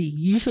ikaw,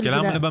 usually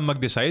kailangan mo na ba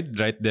mag-decide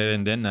right there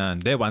and then na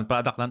one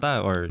product lang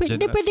tayo or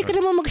pwede ka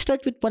naman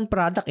mag-start with one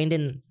product and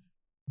then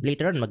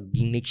later on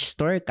mag-niche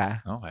store ka.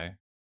 Okay.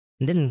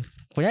 And then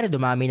kunyari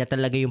dumami na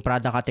talaga yung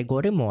product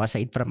category mo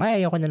aside from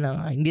ayoko na lang,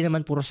 hindi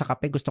naman puro sa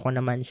kape, gusto ko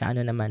naman sa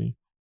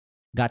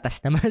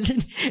gatas naman.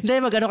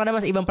 Then mag-ano ka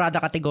naman sa ibang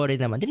product category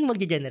naman. Then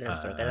mag-general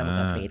store ka naman,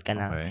 mag-create ka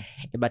ng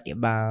iba't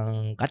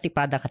ibang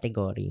product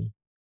category.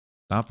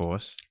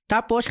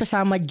 Tapos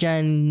kasama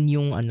dyan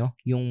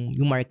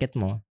yung market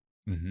mo.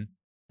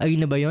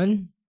 Ayun na ba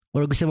yun?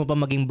 Or gusto mo pa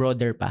maging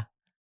broader pa?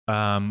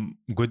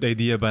 Good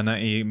idea ba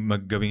na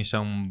maggawing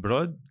siyang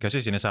broad?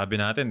 Kasi sinasabi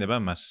natin, di ba,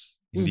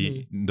 mas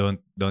hindi,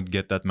 don't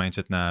get that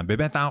mindset na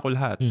bebentahan ko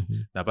lahat.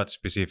 Dapat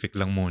specific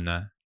lang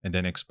muna and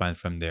then expand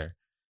from there.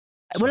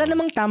 So, wala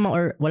namang tama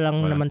or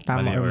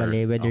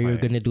mali whether you're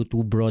gonna do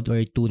too broad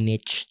or too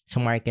niche sa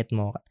market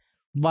mo.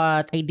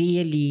 But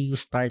ideally, you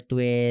start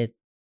with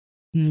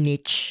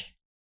niche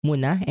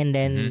muna and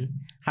then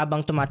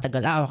habang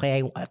tumatagal,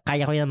 okay,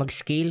 kaya ko na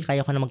mag-scale,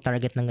 kaya ko na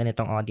mag-target ng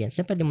ganitong audience.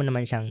 Then pwede mo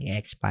naman siyang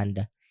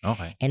i-expand.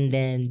 Okay. And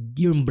then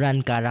yung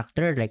brand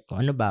character, like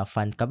ano ba,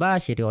 fun ka ba,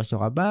 seryoso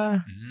ka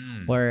ba?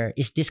 Or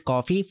is this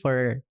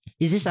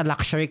a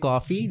luxury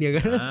coffee?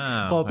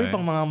 Coffee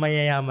pang mga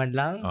mayayaman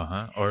lang?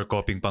 Or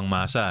coffee pang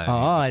masa.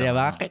 Oo, di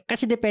ba?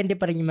 Kasi depende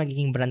pa rin yung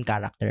magiging brand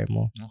character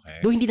mo.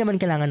 Okay. Doon hindi naman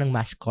kailangan ng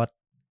mascot.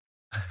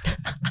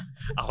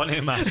 Ako na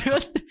yung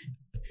mascot.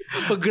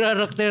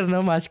 Pag-character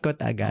na mascot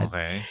agad.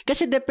 Okay.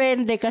 Kasi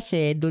depende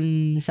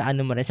dun sa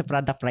mo rin, sa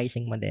product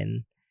pricing mo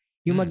din.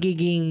 Yung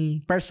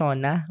magiging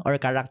persona or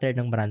character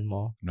ng brand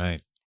mo.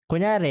 Right.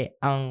 Kunyari,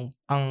 ang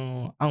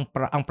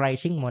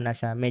pricing mo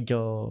nasa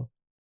medyo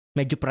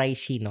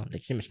pricey, no?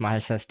 Let's say mas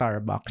mahal sa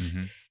Starbucks.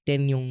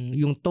 Then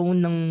yung tone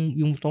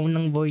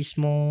ng voice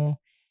mo,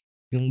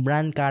 yung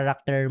brand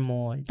character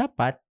mo,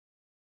 dapat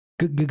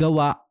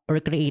gagawa or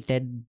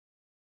created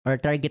or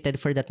targeted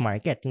for that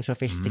market, yung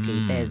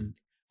sophisticated.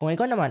 Kung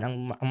ikaw naman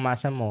ang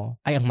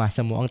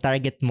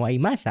target mo ay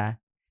masa,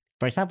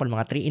 for example,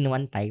 mga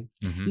 3-in-1 type,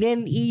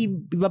 then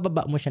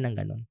ibababa mo siya ng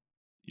ganun.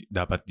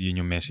 Dapat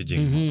yun yung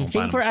messaging mo.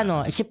 Same for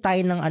isip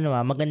tayo ng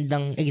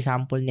magandang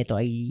example nito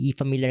ay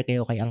familiar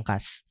kayo kay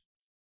Angkas.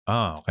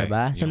 Okay.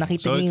 Diba? So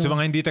nakita niyo sa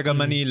mga hindi taga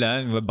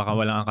Manila, baka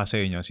walang Angkas sa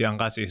inyo. Si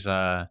Angkas is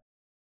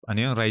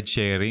ride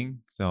sharing.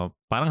 So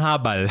parang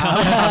habal.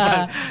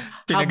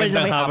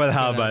 Pinagandang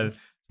habal.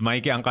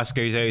 Makikiangkas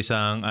kayo sa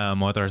isang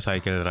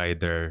motorcycle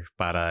rider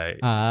para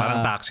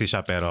parang taxi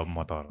siya pero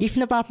motor. If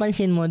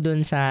napapansin mo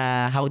dun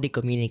sa how they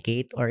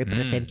communicate or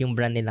i-present yung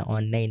brand nila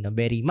online, no?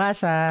 Very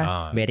masa,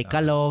 very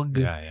kalog.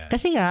 Yeah.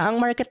 Kasi nga,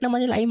 ang market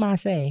naman nila ay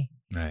masa eh.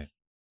 Right.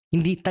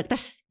 Hindi,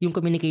 tas yung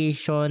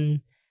communication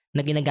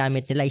na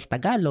ginagamit nila is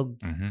Tagalog,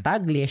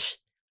 Taglish,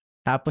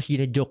 tapos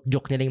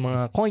joke nila yung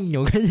mga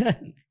konyo,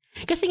 ganyan.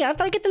 Kasi nga, ang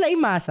target nila ay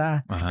masa.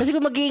 Kasi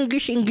kung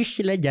mag-English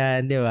sila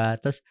dyan, di ba?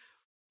 Tapos,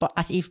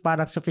 as if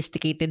parang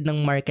sophisticated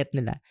ng market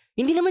nila.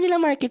 Hindi naman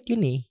nila market yun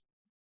eh.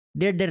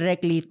 They're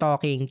directly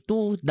talking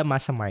to the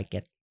masa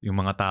market. Yung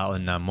mga tao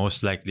na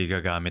most likely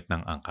gagamit ng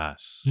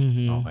angkas.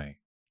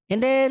 Okay. And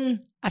then,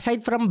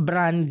 aside from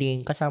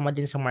branding, kasama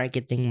din sa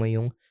marketing mo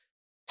yung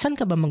saan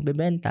ka ba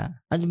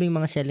magbebenta? Ano ba yung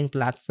mga selling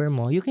platform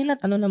mo? You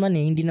cannot,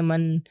 hindi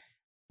naman,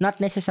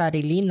 not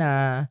necessarily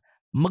na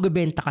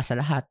magbebenta ka sa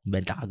lahat.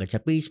 Benta ka agad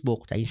sa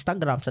Facebook, sa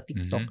Instagram, sa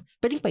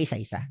TikTok. Pwedeng pa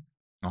isa-isa.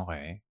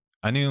 Okay.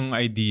 Ano yung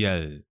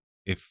ideal?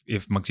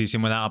 If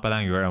magsisimula ka pa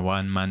lang, you're a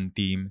one-man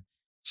team,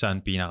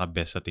 saan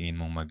pinaka-best sa tingin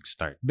mong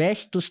mag-start?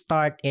 Best to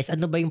start is,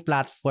 ano ba yung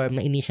platform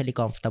na initially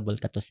comfortable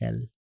ka to sell?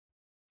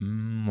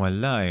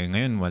 Wala eh.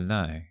 Ngayon wala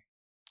eh.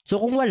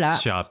 So kung wala...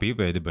 Shopee,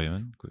 pwede ba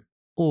yun?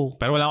 Oh.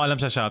 Pero wala akong alam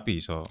sa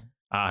Shopee, so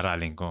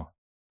aaralin ko.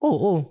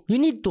 Oo.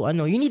 You need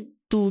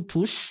to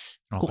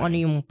choose kung ano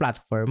yung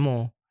platform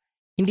mo.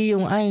 Hindi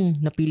yung,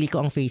 napili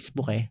ko ang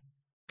Facebook eh.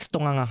 Gusto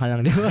nga ka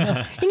lang, di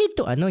ba? You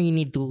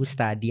need to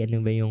study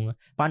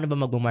paano ba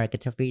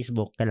mag-market sa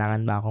Facebook?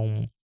 Kailangan ba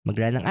akong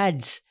mag-run ng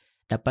ads?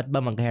 Dapat ba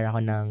mag-hire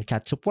ako ng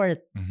chat support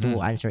to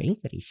answer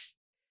inquiries?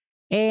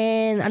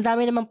 And ang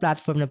dami namang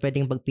platform na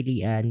pwedeng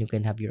pagpilian. You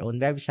can have your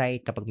own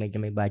website kapag medyo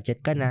may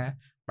budget ka na.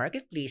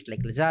 Marketplace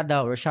like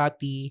Lazada or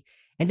Shopee.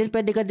 And then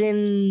pwede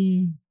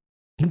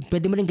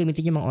mo rin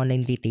gamitin yung mga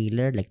online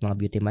retailer like mga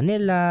Beauty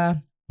Manila,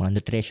 mga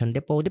Nutrition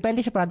Depot.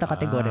 Depende sa product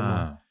category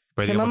mo.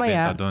 Pwede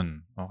magbenta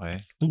doon.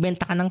 Okay.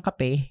 Magbenta ka ng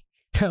kape,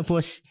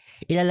 tapos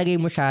ilalagay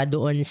mo siya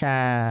doon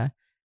sa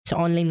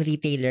online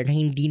retailer na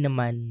hindi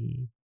naman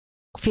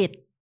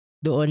fit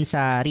doon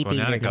sa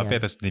retailer niya.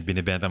 Kape, tapos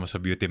binibenta mo sa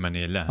Beauty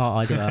Manila.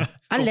 Oo, di ba?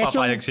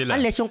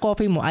 Unless yung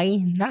coffee mo ay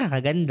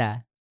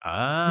nakakaganda.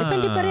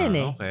 Depende pa rin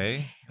eh. Okay.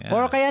 Yeah.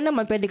 Or kaya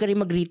naman, pwede ka rin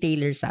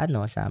mag-retailer sa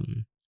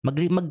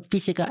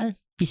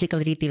physical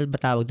retail ba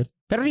tawag doon?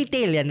 Pero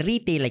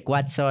retail like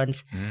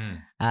Watsons,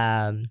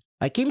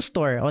 Kim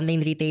Store,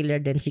 online retailer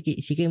din si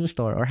Kim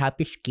Store or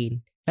Happy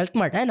Skin, Health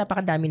Mart,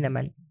 napakadami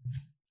naman.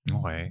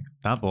 Okay.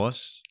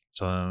 Tapos,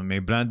 so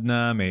may brand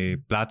na, may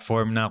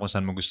platform na kung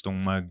saan mo gustong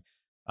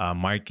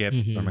market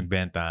or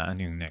magbenta.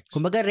 Ano yung next?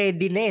 Kumbaga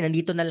ready na eh,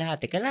 nandito na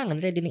lahat. Kailangan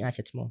ready na yung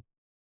assets mo.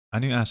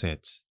 Ano yung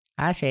assets?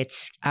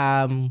 Assets,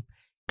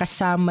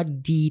 kasama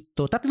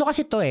dito. Tatlo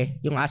kasi to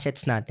eh, yung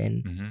assets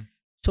natin.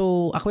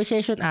 So,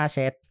 acquisition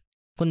asset,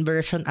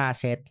 conversion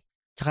asset,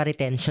 tsaka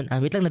retention.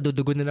 Wait lang,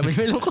 nadudugo na naman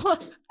yung melong ko.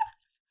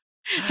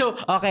 So,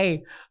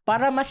 okay.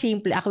 Para mas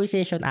simple,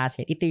 acquisition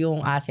asset, ito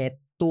yung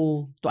asset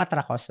to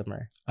attract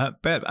customer.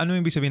 Pero ano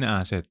yung ibig sabihin ng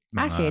asset?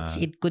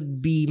 Assets, it could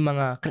be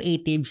mga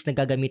creatives na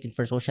gagamitin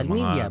for social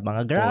media,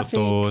 mga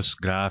graphics, photos,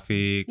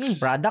 graphics,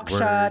 product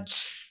words, shots,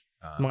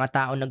 mga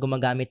tao na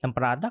gumagamit ng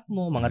product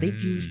mo, mga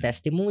reviews,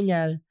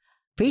 testimonial,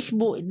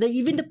 Facebook,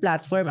 even the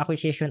platform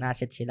acquisition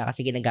assets sila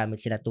kasi ginagamit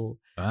sila to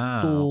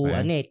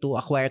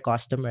acquire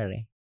customer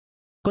eh.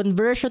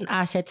 Conversion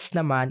assets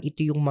naman,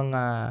 ito yung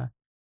mga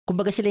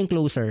kumbaga sila yung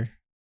closer.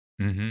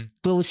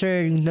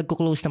 Closer yung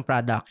nagko-close ng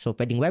product. So,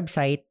 pwedeng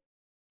website.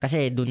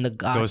 Kasi doon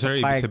closer,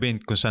 ibig sabihin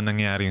kung saan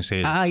nangyari yung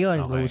sales.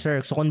 Yun, okay. Closer.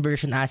 So,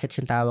 conversion assets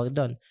yung tawag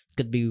doon. It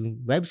could be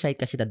website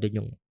kasi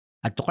doon yung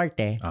add to cart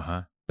eh.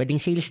 Pwedeng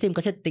sales team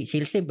kasi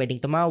sales team pwedeng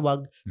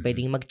tumawag,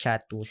 pwedeng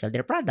mag-chat to sell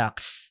their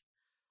products.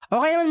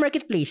 Okay naman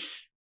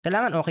marketplace.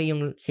 Kailangan okay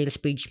yung sales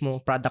page mo,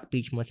 product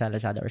page mo sa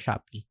Lazada or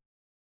Shopee.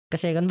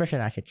 Kasi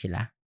conversion assets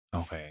sila.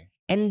 Okay.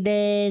 And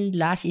then,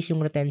 last is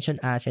yung retention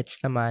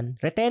assets naman.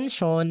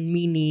 Retention,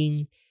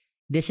 meaning,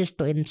 this is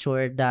to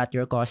ensure that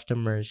your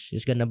customers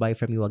is gonna buy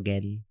from you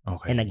again.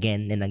 Okay. And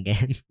again, and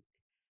again.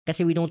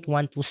 Kasi we don't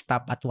want to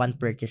stop at one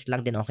purchase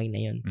lang, din okay na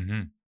yun.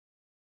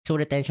 So,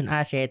 retention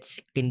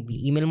assets can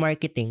be email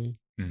marketing,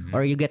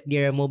 or you get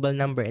their mobile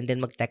number and then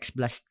mag-text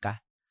blast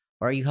ka.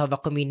 Or you have a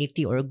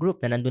community or a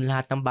group na nandun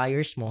lahat ng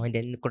buyers mo and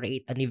then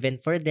create an event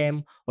for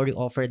them or you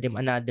offer them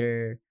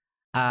another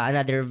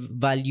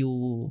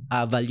value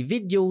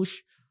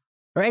videos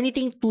or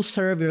anything to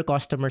serve your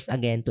customers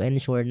again to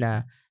ensure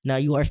na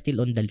you are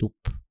still on the loop.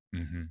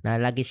 Na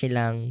lagi ka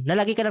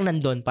lang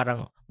nandun,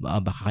 parang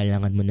baka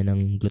kailangan mo na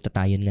ng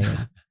glutathione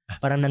ngayon.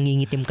 Parang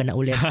nangingitim ka na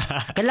ulit.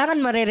 Kailangan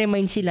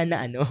mare-remind sila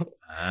na na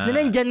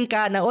nandyan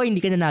ka na,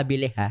 hindi ka na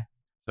nabili ha.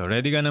 So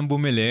ready ka nang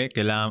bumili,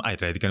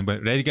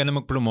 ready ka na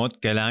mag-promote,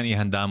 kailangan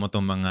ihanda mo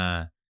tong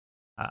mga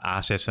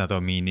assets na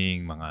to,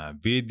 meaning mga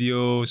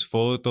videos,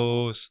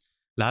 photos,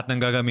 lahat ng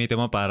gagamitin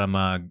mo para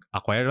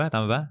mag-acquire ba?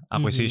 Tama ba?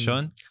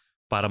 Acquisition.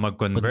 Para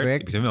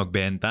mag-convert. Ibig sabihin,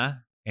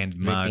 magbenta. And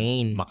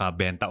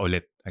makabenta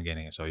ulit.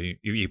 Again. So,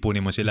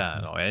 iipunin mo sila.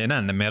 So, ayan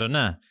na. Meron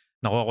na.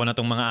 nakuha ko na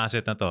tong mga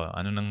asset na to.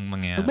 Ano nang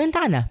mangyayari? Magbenta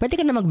ka na. Pwede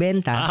ka na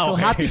magbenta. So,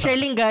 Okay. happy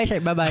selling, guys.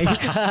 Bye-bye.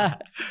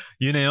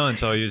 Yun na yun.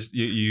 So,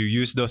 you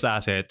use those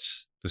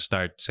assets to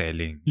start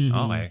selling.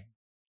 Mhm.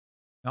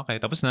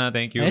 Okay, tapos na.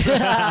 Thank you.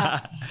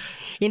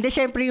 Hindi,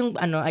 syempre yung,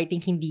 I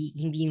think hindi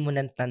mo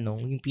nang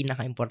tanong, yung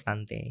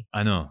pinaka-importante,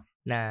 Ano?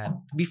 na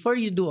before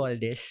you do all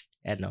this,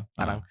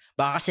 parang,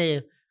 baka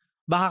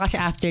kasi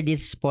after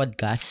this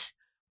podcast,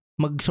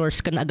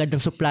 mag-source ka na agad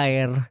ng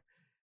supplier,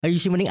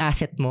 ayusin mo na yung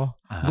asset mo,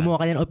 gumawa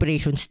ka ng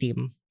operations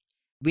team,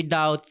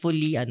 without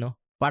fully,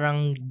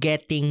 parang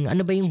getting,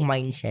 ano ba yung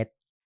mindset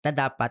na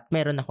dapat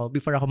meron ako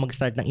before ako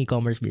mag-start ng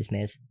e-commerce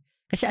business.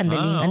 Kasi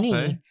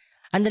andaling,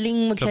 andaling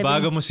So,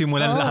 bago mo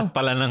simulan lahat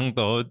pala ng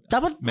to,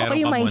 dapat meron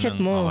okay yung ka mindset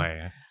mo. Okay.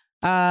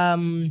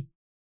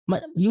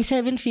 Yung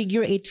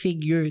 7-figure,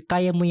 8-figure,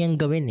 kaya mo yung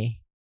gawin eh.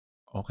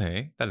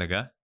 Okay,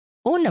 talaga?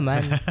 Oo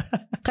naman.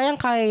 Kaya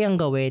yung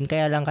gawin.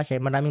 Kaya lang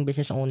kasi maraming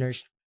business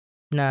owners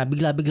na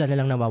bigla-bigla na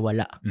lang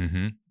nawawala.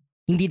 Mm-hmm.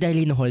 Hindi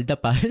dahil hold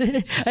up pa.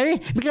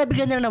 Ay,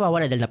 bigla-bigla na lang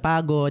nawawala dahil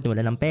napagod,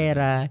 wala ng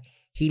pera.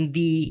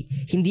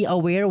 Hindi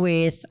aware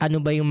with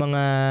ano ba yung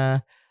mga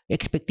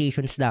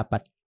expectations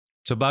dapat.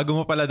 So bago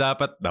mo pala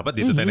dapat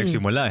dito tayo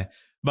nagsimula eh.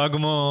 Bago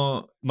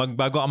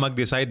ka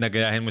mag-decide na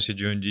gayahin mo si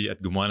Jungie at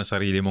gumawa ng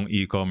sarili mong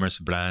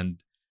e-commerce brand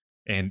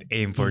and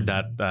aim for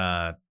that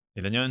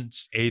ilan yun?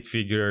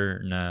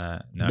 8-figure na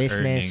business.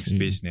 earnings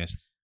business.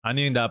 Ano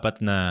yung dapat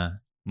na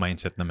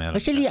mindset na meron?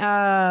 Actually,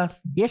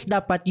 yes,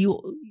 dapat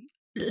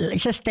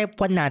sa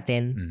step 1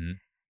 natin,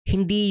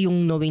 hindi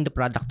yung knowing the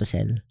product to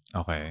sell.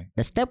 Okay.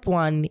 The step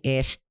 1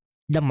 is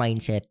the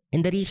mindset.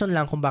 And the reason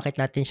lang kung bakit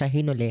natin siya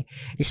hinuli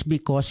is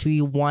because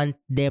we want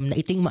them na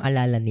ito yung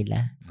maalala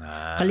nila.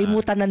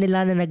 Kalimutan na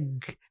nila na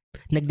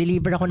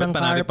nag-deliver ako ng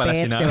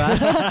carpet, diba?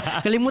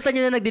 Kalimutan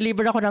nyo na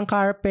nag-deliver ako ng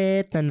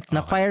carpet,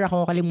 na-fire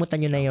ako,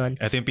 kalimutan nyo na yon.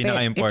 Ito yung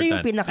pinaka-important. Ito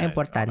yung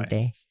pinaka-importante.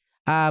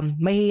 Okay.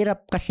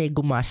 Mahirap kasi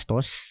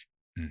gumastos.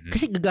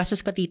 Kasi gagastos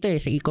ka dito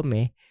sa e-com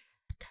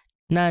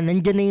na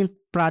nandyan na yung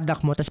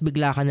product mo tapos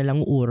bigla ka na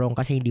lang uurong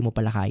kasi hindi mo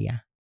pala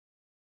kaya.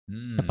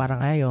 Na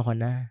parang ayoko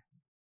na.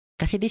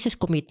 Kasi this is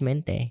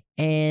commitment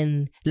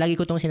And lagi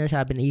ko tong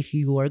sinasabi na if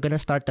you are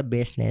gonna start a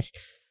business,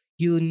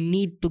 you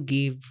need to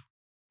give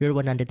your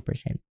 100%.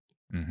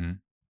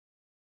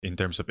 In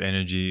terms of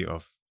energy,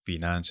 of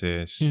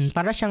finances,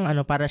 para siyang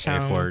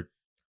effort.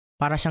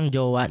 Para siyang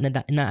jowa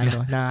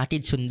na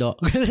hatid sundo.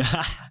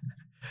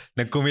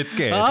 Nag-commit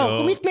ka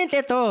commitment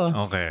ito.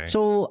 Okay.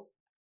 So,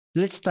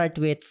 let's start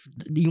with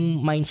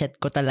yung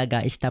mindset ko talaga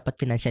is dapat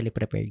financially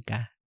prepared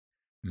ka.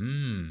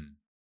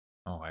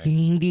 Okay.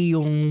 Hindi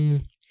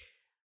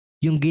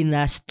yung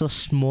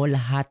ginastos mo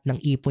lahat ng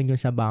ipon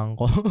yung sa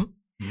bangko.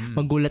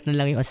 Magulat na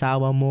lang yung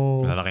asawa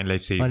mo. Wala kang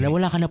life savings.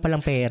 Wala ka na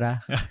palang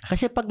pera.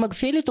 Kasi pag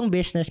mag-fail itong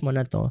business mo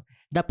na to,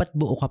 dapat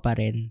buo ka pa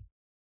rin.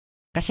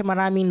 Kasi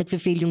maraming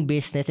nag-fail yung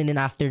business and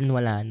then after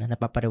wala na,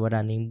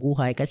 napapariwara na yung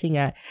buhay. Kasi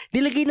nga,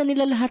 nilagay na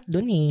nila lahat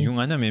dun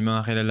Yung may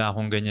mga kilala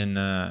akong ganyan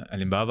na,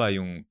 alimbawa,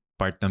 yung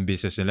part ng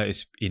business nila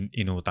is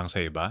inutang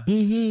sa iba.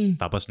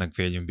 Tapos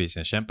nag-fail yung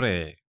business.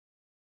 Siyempre,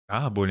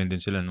 habulin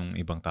din sila ng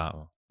ibang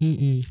tao.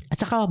 At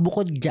saka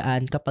bukod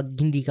dyan, kapag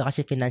hindi ka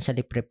kasi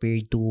financially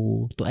prepared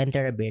to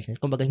enter a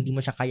business, kumbaga hindi mo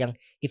siya kayang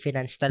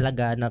i-finance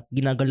talaga na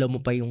ginagalaw mo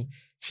pa yung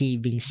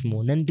savings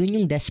mo, nandun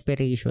yung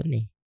desperation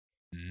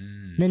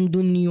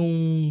Nandun yung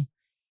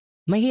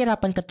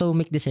mahirapan ka to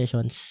make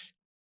decisions.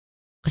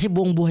 Kasi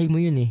buong buhay mo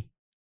yun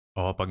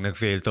pag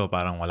nag-fail to,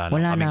 parang wala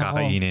na kaming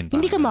kakainin.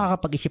 Hindi ka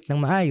makakapag-isip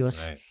ng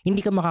maayos. Right.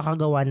 Hindi ka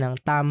makakagawa ng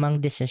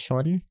tamang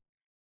desisyon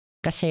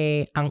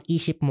kasi ang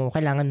isip mo,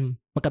 kailangan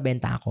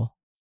magkabenta ako.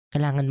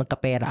 Kailangan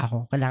magkapera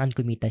ako. Kailangan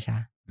kumita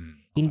siya.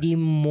 Okay. Hindi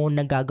mo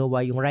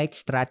nagagawa yung right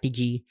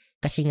strategy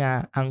kasi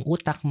nga ang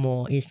utak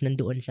mo is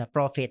nandoon sa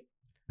profit,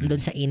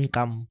 nandoon sa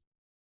income.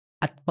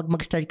 At pag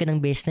mag-start ka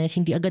ng business,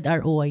 hindi agad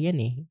ROI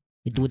yan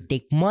It would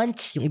take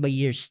months, yung iba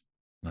years.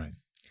 Right.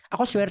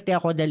 Ako swerte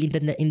ako dahil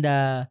in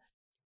the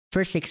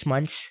first 6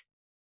 months,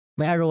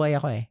 may ROI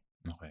ako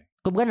Okay.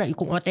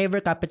 Kung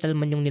whatever capital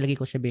man yung nilagay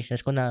ko sa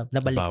business ko,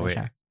 nabalik na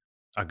siya.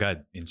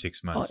 Agad in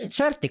 6 months.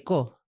 Swerte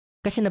ko.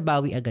 Kasi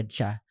nabawi agad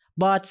siya.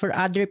 But for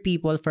other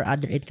people, for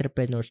other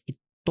entrepreneurs, it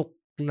took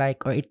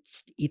like, or it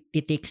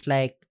takes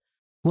like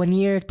 1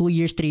 year, 2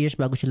 years, 3 years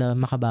bago sila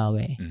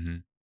makabawi.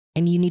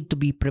 And you need to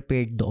be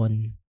prepared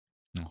doon.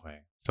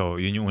 Okay. So,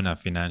 yun yung una,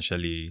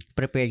 financially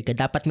prepared ka.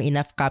 Dapat may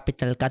enough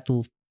capital ka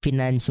to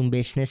finance yung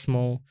business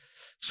mo.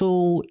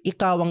 So,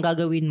 ikaw ang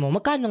gagawin mo.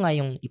 Magkano nga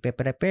yung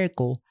ipe-prepare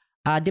ko?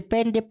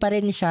 Depende pa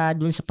rin siya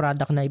dun sa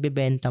product na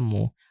ibebenta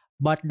mo.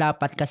 But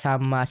dapat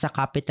kasama sa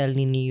capital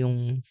ninyo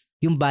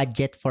yung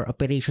budget for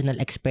operational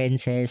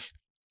expenses,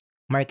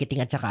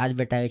 marketing at saka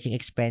advertising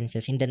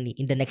expenses in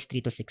the next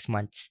 3 to 6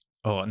 months.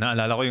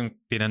 Naalala ko yung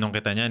tinanong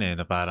kita niyan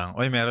na parang,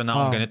 meron na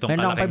akong ganitong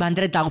kalaking... Meron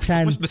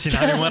akong 500,000. Tapos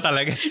sinabi mo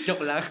talaga.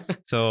 Joke lang.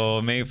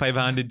 So, may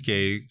 500K.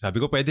 Sabi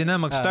ko, pwede na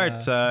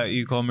mag-start sa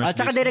e-commerce business.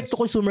 At saka direct to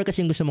consumer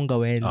kasi yung gusto mong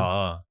gawin.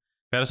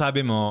 Pero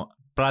sabi mo,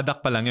 product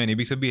pa lang yun.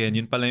 Ibig sabihin,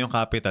 yun pa lang yung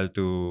capital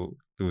to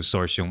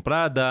source yung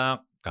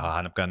product,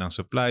 kakahanap ka ng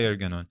supplier,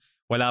 ganun.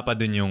 wala pa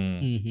dun yung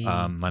yung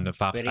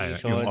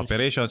Operations.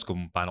 operations,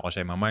 kung paano ko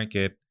siya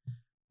ma-market.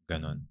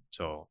 Ganon.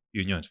 So,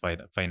 yun,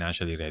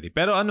 financially ready.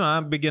 Pero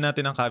bigyan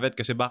natin ng caveat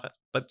kasi bakit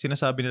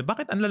sinasabi nila,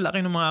 bakit ang lalaki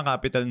ng mga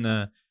capital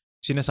na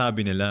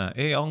sinasabi nila?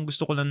 Ang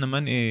gusto ko lang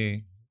naman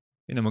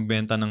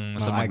magbenta ng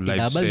Mga sa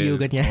mag-live RTW, sale.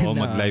 ganyan. Oo,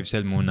 mag-live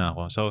sale muna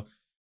ako. So,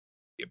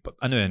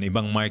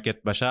 ibang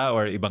market ba siya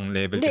or ibang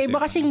level? Hindi, kasi iba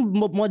kasing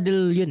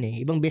model yun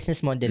eh. Ibang business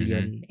model Mhm.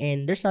 yun. And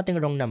there's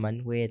nothing wrong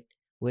naman with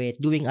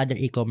doing other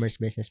e-commerce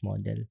business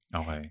model.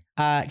 Okay.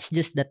 It's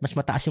just that mas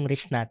mataas yung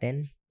risk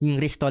natin. Yung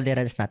risk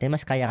tolerance natin,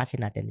 mas kaya kasi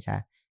natin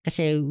siya.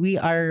 Kasi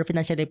we are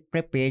financially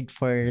prepared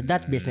for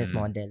that business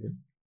model.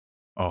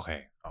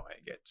 Okay,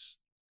 gets.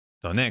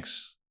 So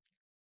next,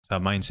 sa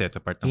mindset,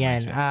 sa part ng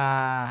Yan. mindset.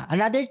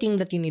 Another thing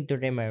that you need to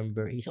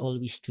remember is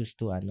always choose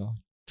to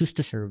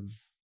serve.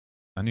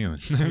 Ano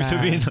yun? Ibig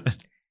sabihin nun?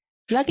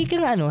 Lagi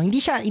kang hindi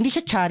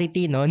siya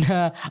charity, no,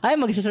 na ay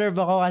magse-serve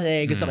ako kasi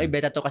gusto ko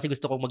ibenta to kasi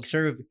gusto ko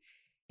mag-serve.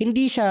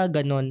 Hindi siya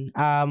ganun.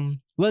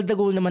 Well, the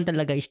goal naman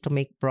talaga is to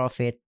make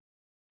profit.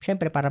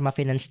 Siyempre, para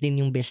ma-finance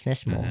din yung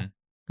business mo.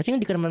 Kasi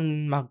hindi ka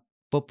naman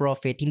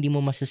magpo-profit, hindi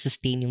mo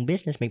masusustain yung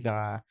business. May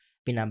mga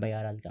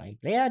binabayaran kang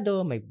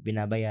empleyado, may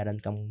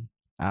binabayaran kang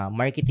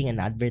marketing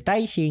and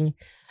advertising.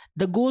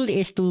 The goal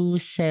is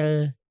to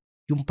sell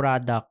yung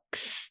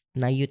products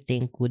na you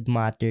think would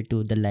matter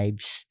to the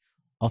lives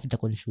of the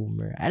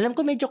consumer. Alam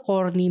ko medyo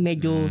corny,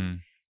 medyo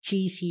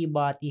cheesy,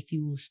 but if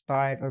you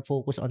start or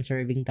focus on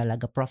serving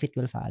talaga, profit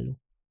will follow.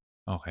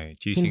 Okay,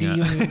 cheesy Hindi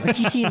nga. yung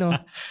cheesy, no?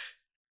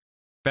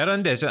 Pero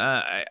hindi, so,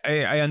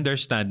 I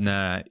understand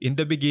na in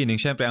the beginning,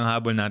 syempre ang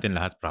habol natin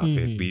lahat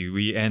profit.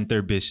 We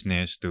enter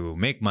business to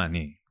make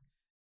money.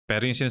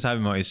 Pero yung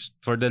sinasabi mo is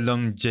for the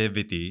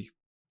longevity,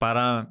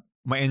 para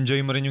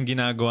ma-enjoy mo rin yung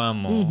ginagawa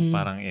mo.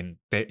 Parang in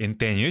 10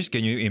 years,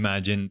 can you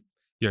imagine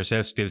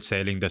yourself still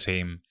selling the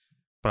same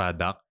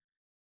product?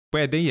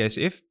 Pwede, yes,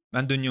 if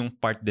andun yung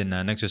part din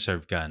na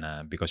nagsiserve ka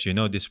na because you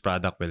know this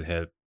product will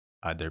help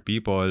other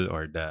people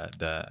or the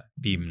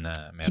team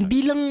na meron.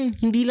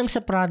 Hindi lang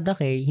sa product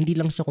hindi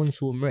lang sa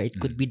consumer. It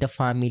could be the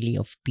family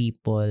of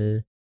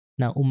people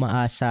na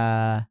umaasa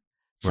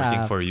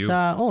working for you.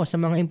 sa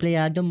mga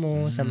empleyado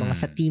mo,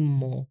 sa team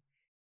mo.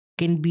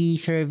 Can be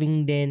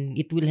serving then,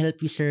 it will help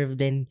you serve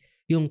then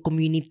yung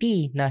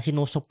community na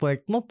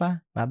sinusupport mo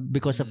pa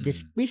because of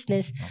this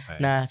business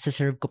na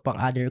saserve ko pang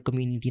other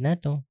community na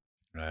to.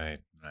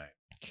 Right.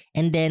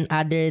 And then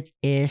other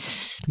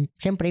is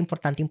syempre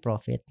importante yung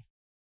profit.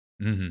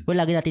 Well,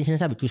 lagi natin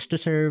sinasabi, choose to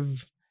serve.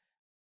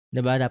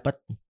 Diba?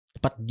 Dapat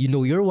you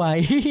know your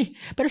why.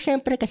 Pero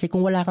syempre kasi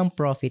kung wala kang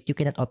profit, you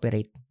cannot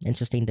operate and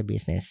sustain the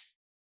business.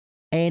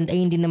 And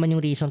ayun din naman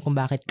yung reason kung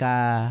bakit ka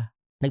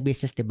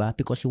nag-business, diba?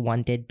 Because you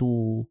wanted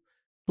to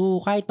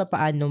kahit pa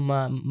paano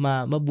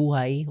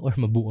mabuhay or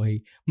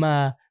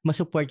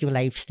ma-support yung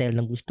lifestyle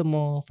ng gusto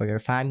mo for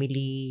your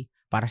family,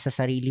 para sa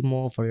sarili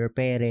mo, for your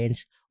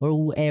parents, or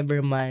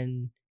whoever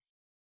man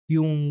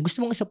yung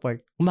gusto mong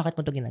i-support kung bakit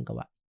mo ito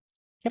ginagawa.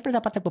 Siyempre,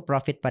 dapat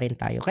nagpo-profit pa rin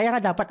tayo. Kaya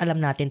nga dapat alam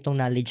natin tong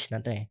knowledge na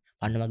to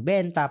Paano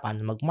magbenta,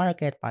 paano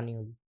mag-market, paano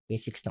yung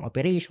basics ng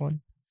operation.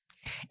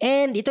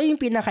 And ito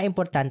yung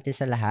pinaka-importante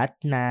sa lahat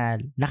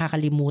na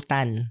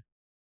nakakalimutan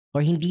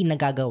or hindi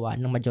nagagawa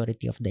ng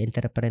majority of the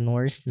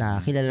entrepreneurs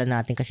na kilala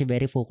natin kasi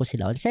very focused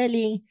sila on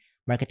selling,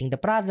 marketing the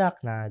product,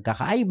 na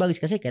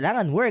kaka-eyebags kasi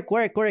kailangan work,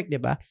 di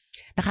ba?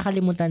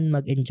 Nakakalimutan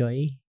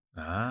mag-enjoy.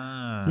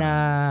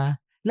 Na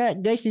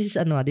guys,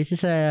 this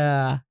is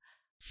a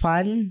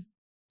fun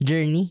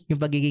journey,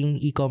 yung pagiging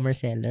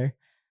e-commerce seller.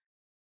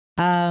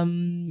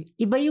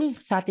 Iba yung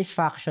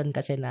satisfaction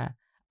kasi na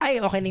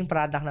okay na yung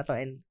product na to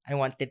and I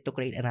wanted to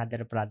create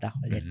another product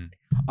ulit.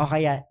 O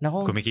kaya,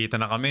 kumikita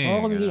na kami.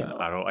 O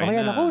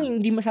kaya,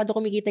 hindi masyado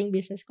kumikita yung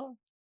business ko.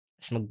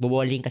 Tapos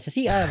magbo-bowling ka sa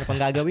CR, ano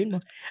pang gagawin mo.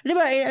 Di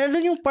ba?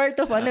 Doon yung part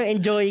of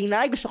enjoying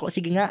na, gusto ko,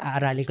 sige nga,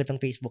 aaralin ko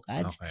tong Facebook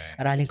ads,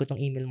 aralin ko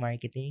tong email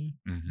marketing.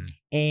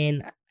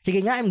 And,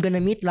 sige nga, I'm gonna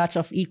meet lots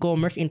of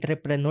e-commerce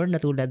entrepreneur na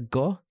tulad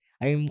ko.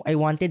 I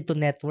wanted to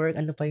network.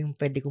 Ano pa yung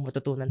pwede kong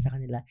matutunan sa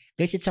kanila?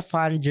 Guys, it's a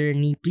fun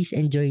journey. Please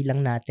enjoy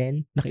lang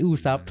natin.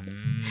 Nakiusap.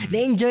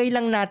 Na-enjoy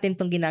lang natin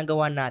tong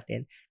ginagawa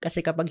natin.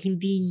 Kasi kapag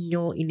hindi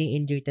nyo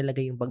ini-enjoy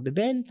talaga yung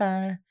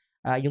pagbebenta,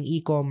 yung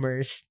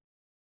e-commerce,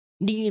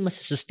 hindi nyo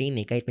masusustain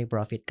kahit may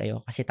profit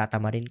kayo. Kasi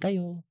tatamarin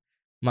kayo.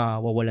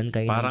 Mawawalan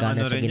kayo ng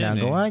gana sa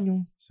ginagawa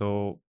nyo.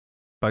 So,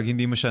 pag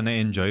hindi mo siya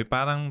na-enjoy,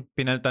 parang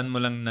pinaltan mo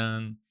lang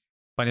ng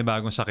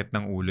panibagong sakit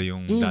ng ulo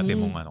yung dati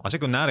mong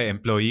Kasi kunwari,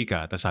 employee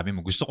ka, tapos sabi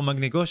mo, gusto ko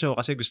magnegosyo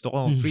kasi gusto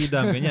ko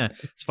freedom, ganyan.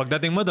 So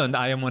pagdating mo doon,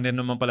 ayaw mo rin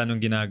naman pala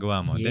nung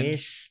ginagawa mo.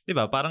 Yes. Then,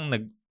 diba, parang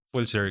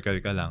nag-full circle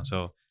ka lang.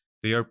 So,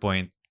 to your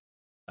point,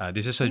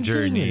 this is a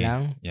journey.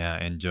 Yeah,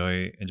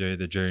 enjoy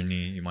the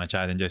journey, yung mga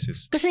challenges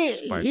is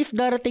kasi if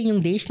darating yung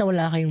days na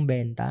wala kayong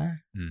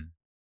benta,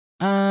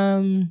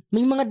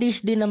 may mga days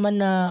din naman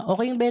na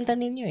okay yung benta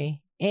ninyo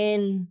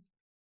And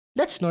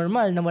that's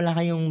normal na wala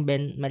kayong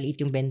maliit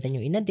yung benta nyo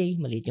in a day,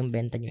 maliit yung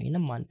benta nyo in a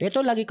month.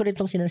 Ito, lagi ko rin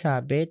itong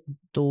sinasabi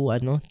to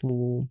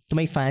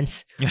my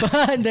fans.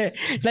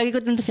 Lagi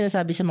ko rin itong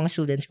sinasabi sa mga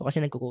students ko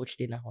kasi nagko-coach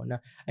din ako na,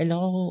 ay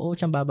naku,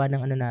 coach, ang baba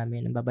ng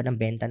namin, ang baba ng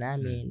benta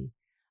namin.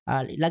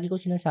 Lagi ko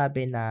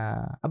sinasabi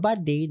na a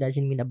bad day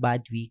doesn't mean a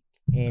bad week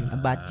and a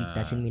bad week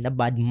doesn't mean a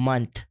bad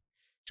month.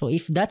 So,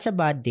 if that's a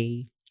bad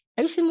day,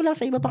 ayusin mo lang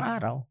sa iba pang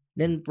araw.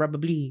 Then,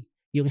 probably,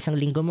 yung isang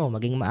linggo mo,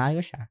 maging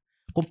maayos siya.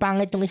 Kung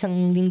pangit yung isang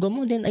linggo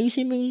mo, then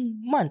ayusin mo yung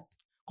month.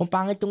 Kung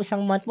pangit yung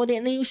isang month mo,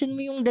 then ayusin mo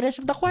yung the rest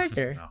of the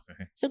quarter.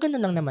 Okay. So, ganun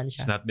lang naman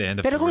siya. It's not the end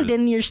of Pero the kung world.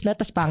 10 years na,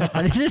 tas pangit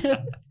na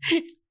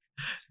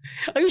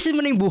ayusin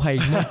mo na yung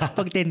buhay mo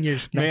pag 10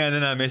 years na.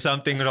 May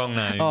something wrong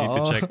na. You need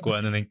to check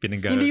kung ano na yung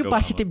pinagagawa. Hindi yung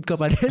positive ka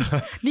pa rin.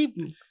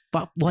 Hindi,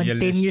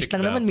 10 years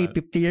lang naman, may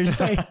 50 years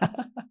pa.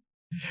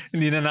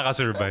 Hindi na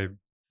nakasurvive.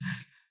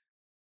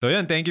 So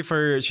yun, thank you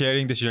for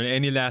sharing this journey.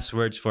 Any last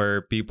words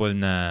for people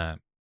na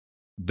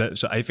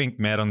so I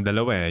think merong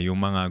dalawa yung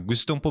mga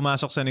gustong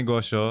pumasok sa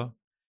negosyo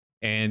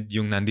and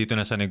yung nandito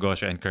na sa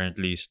negosyo and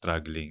currently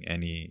struggling.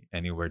 Any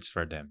words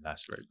for them?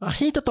 Last words.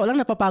 Actually, totoo lang,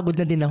 napapagod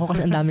na din ako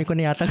kasi ang dami ko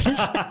na yata.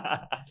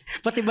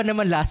 Pati ba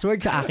naman last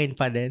words sa akin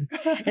pa din?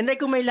 And like,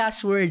 kung may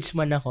last words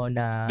man ako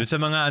na... Doon sa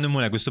mga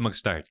muna, gusto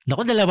mag-start.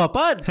 Naku, dalawa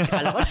pa.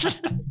 Kala ko.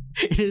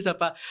 Isa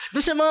pa.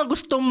 Doon sa mga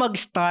gustong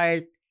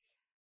mag-start.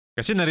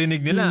 Kasi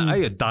narinig nila,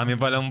 ay, ang dami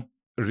palang,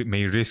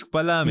 may risk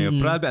pala, may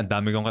problem, ang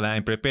dami kong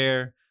kailangan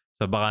prepare.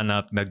 So baka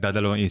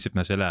nagdadalawang isip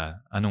na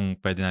sila. Anong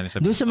pwede natin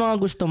sabihin? Doon sa mga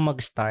gustong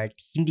mag-start,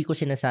 hindi ko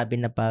sinasabi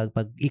na pag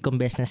e-com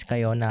business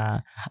kayo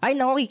na, ay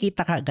naku,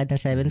 kikita ka agad ng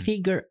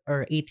 7-figure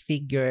or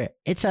 8-figure.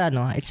 It's a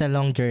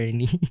long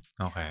journey.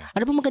 Okay.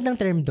 Ano ba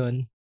magandang term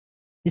doon?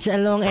 It's a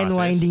long and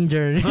Process. winding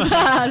journey.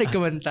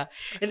 Nagkumanta.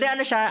 And then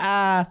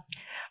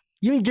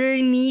yung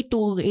journey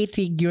to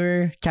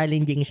 8-figure,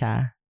 challenging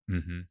siya.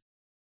 Mm-hmm.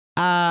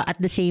 At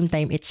the same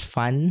time, it's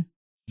fun.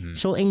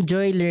 So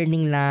enjoy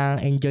learning lang,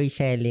 enjoy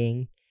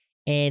selling,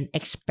 and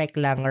expect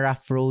lang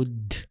rough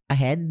road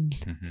ahead.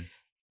 Mm-hmm.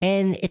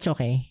 And it's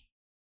okay.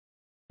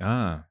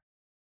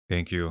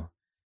 Thank you.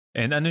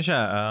 And ano siya,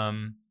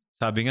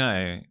 sabi nga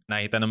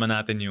nakita naman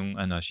natin yung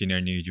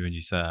shinare ni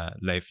Jungie sa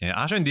life niya.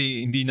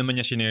 Actually, hindi naman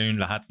niya shinare yung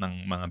lahat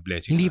ng mga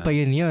blessings. Hindi pa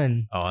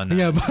yun. Oo,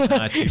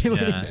 na-achieve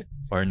niya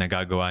or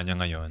nagagawa niya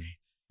ngayon.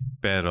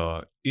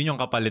 Pero, yun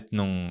yung kapalit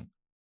nung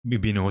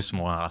bibinuhos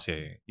mo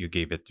kasi you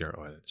gave it your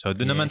all. So,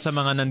 doon naman sa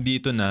mga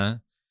nandito na,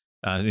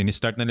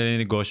 in-start na nila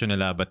yung negosyo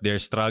nila but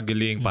they're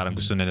struggling, parang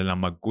gusto nila lang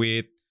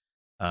mag-quit.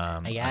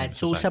 Ayan.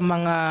 So, sa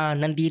mga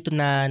nandito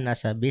na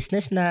nasa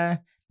business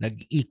na,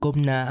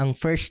 nag-e-com na, ang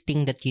first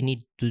thing that you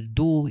need to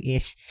do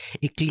is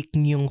i-click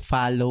yung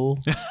follow.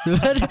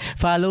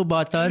 Follow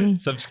button.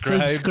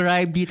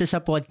 Subscribe dito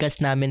sa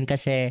podcast namin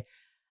kasi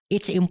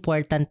it's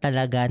important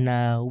talaga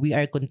na we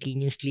are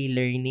continuously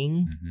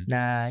learning,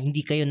 na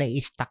hindi kayo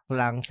na-stuck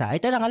lang sa,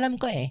 ito lang alam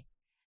ko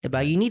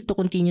Diba? You need to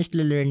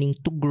continuously learning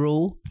to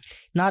grow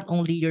not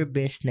only your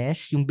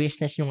business, yung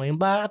business nyo ngayon,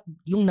 but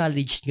yung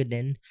knowledge nyo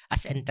din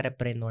as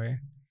entrepreneur.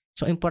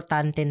 So,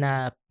 importante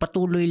na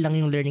patuloy lang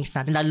yung learnings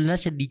natin, lalo na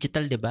sa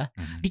digital, diba?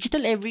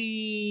 Digital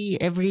every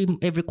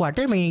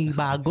quarter may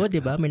bago,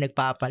 diba? May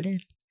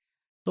nagpapalit.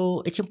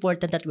 So, it's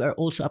important that we are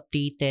also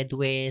updated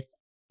with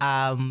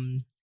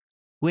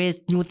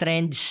new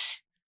trends,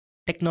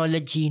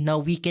 technology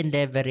na we can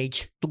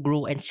leverage to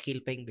grow and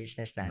scale pa yung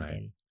business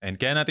natin. Right. And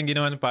kaya natin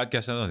ginawa ng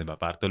podcast na to, di ba?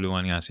 Para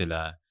tulungan nga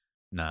sila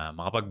na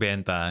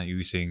makapagbenta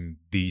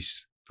using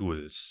these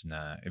tools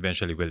na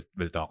eventually we'll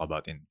talk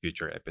about in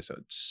future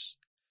episodes.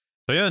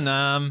 So yun,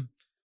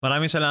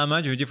 maraming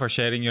salamat, Jungie, for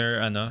sharing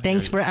your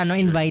Thanks for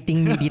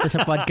inviting me dito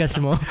sa podcast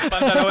mo.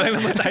 Pantalawa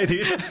lang naman tayo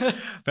dito.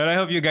 Pero I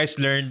hope you guys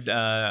learned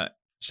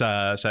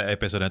sa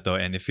episode na to.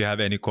 And if you have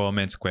any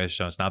comments,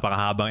 questions,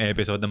 napakahabang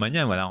episode naman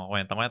yan. Walang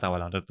kwenta-kwenta,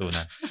 walang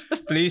tutunan.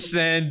 Please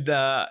send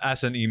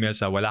us an email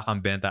sa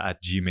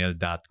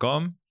walakangbenta@gmail.com.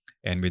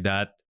 And with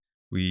that,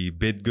 we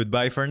bid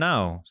goodbye for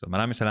now. So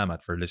maraming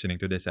salamat for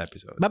listening to this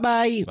episode.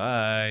 Bye-bye!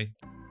 Bye!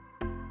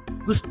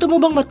 Gusto mo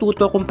bang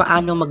matuto kung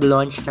paano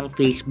mag-launch ng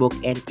Facebook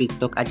and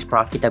TikTok ads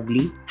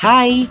profitably?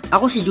 Hi!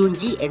 Ako si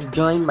Jungie and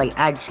join my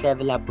Ads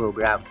Level Up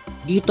program.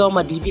 Dito,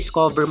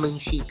 madidiscover mo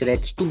yung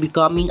secrets to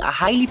becoming a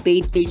highly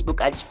paid Facebook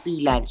ads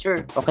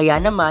freelancer. O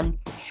kaya naman,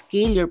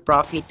 scale your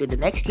profit to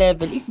the next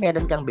level if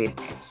meron kang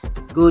business.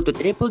 Go to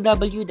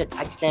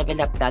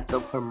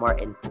www.adslevelup.com for more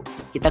info.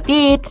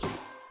 Kita-kits!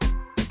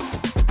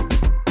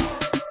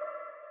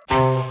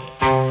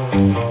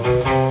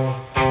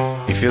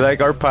 If you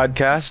like our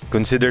podcast,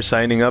 consider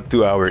signing up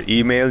to our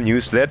email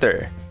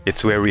newsletter.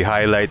 It's where we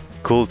highlight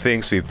cool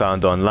things we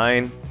found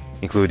online,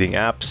 including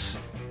apps,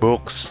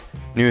 books,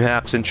 new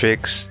hacks and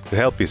tricks to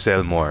help you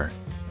sell more.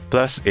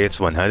 Plus,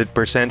 it's 100%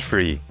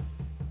 free.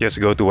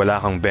 Just go to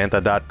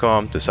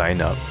walakangbenta.com to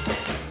sign up.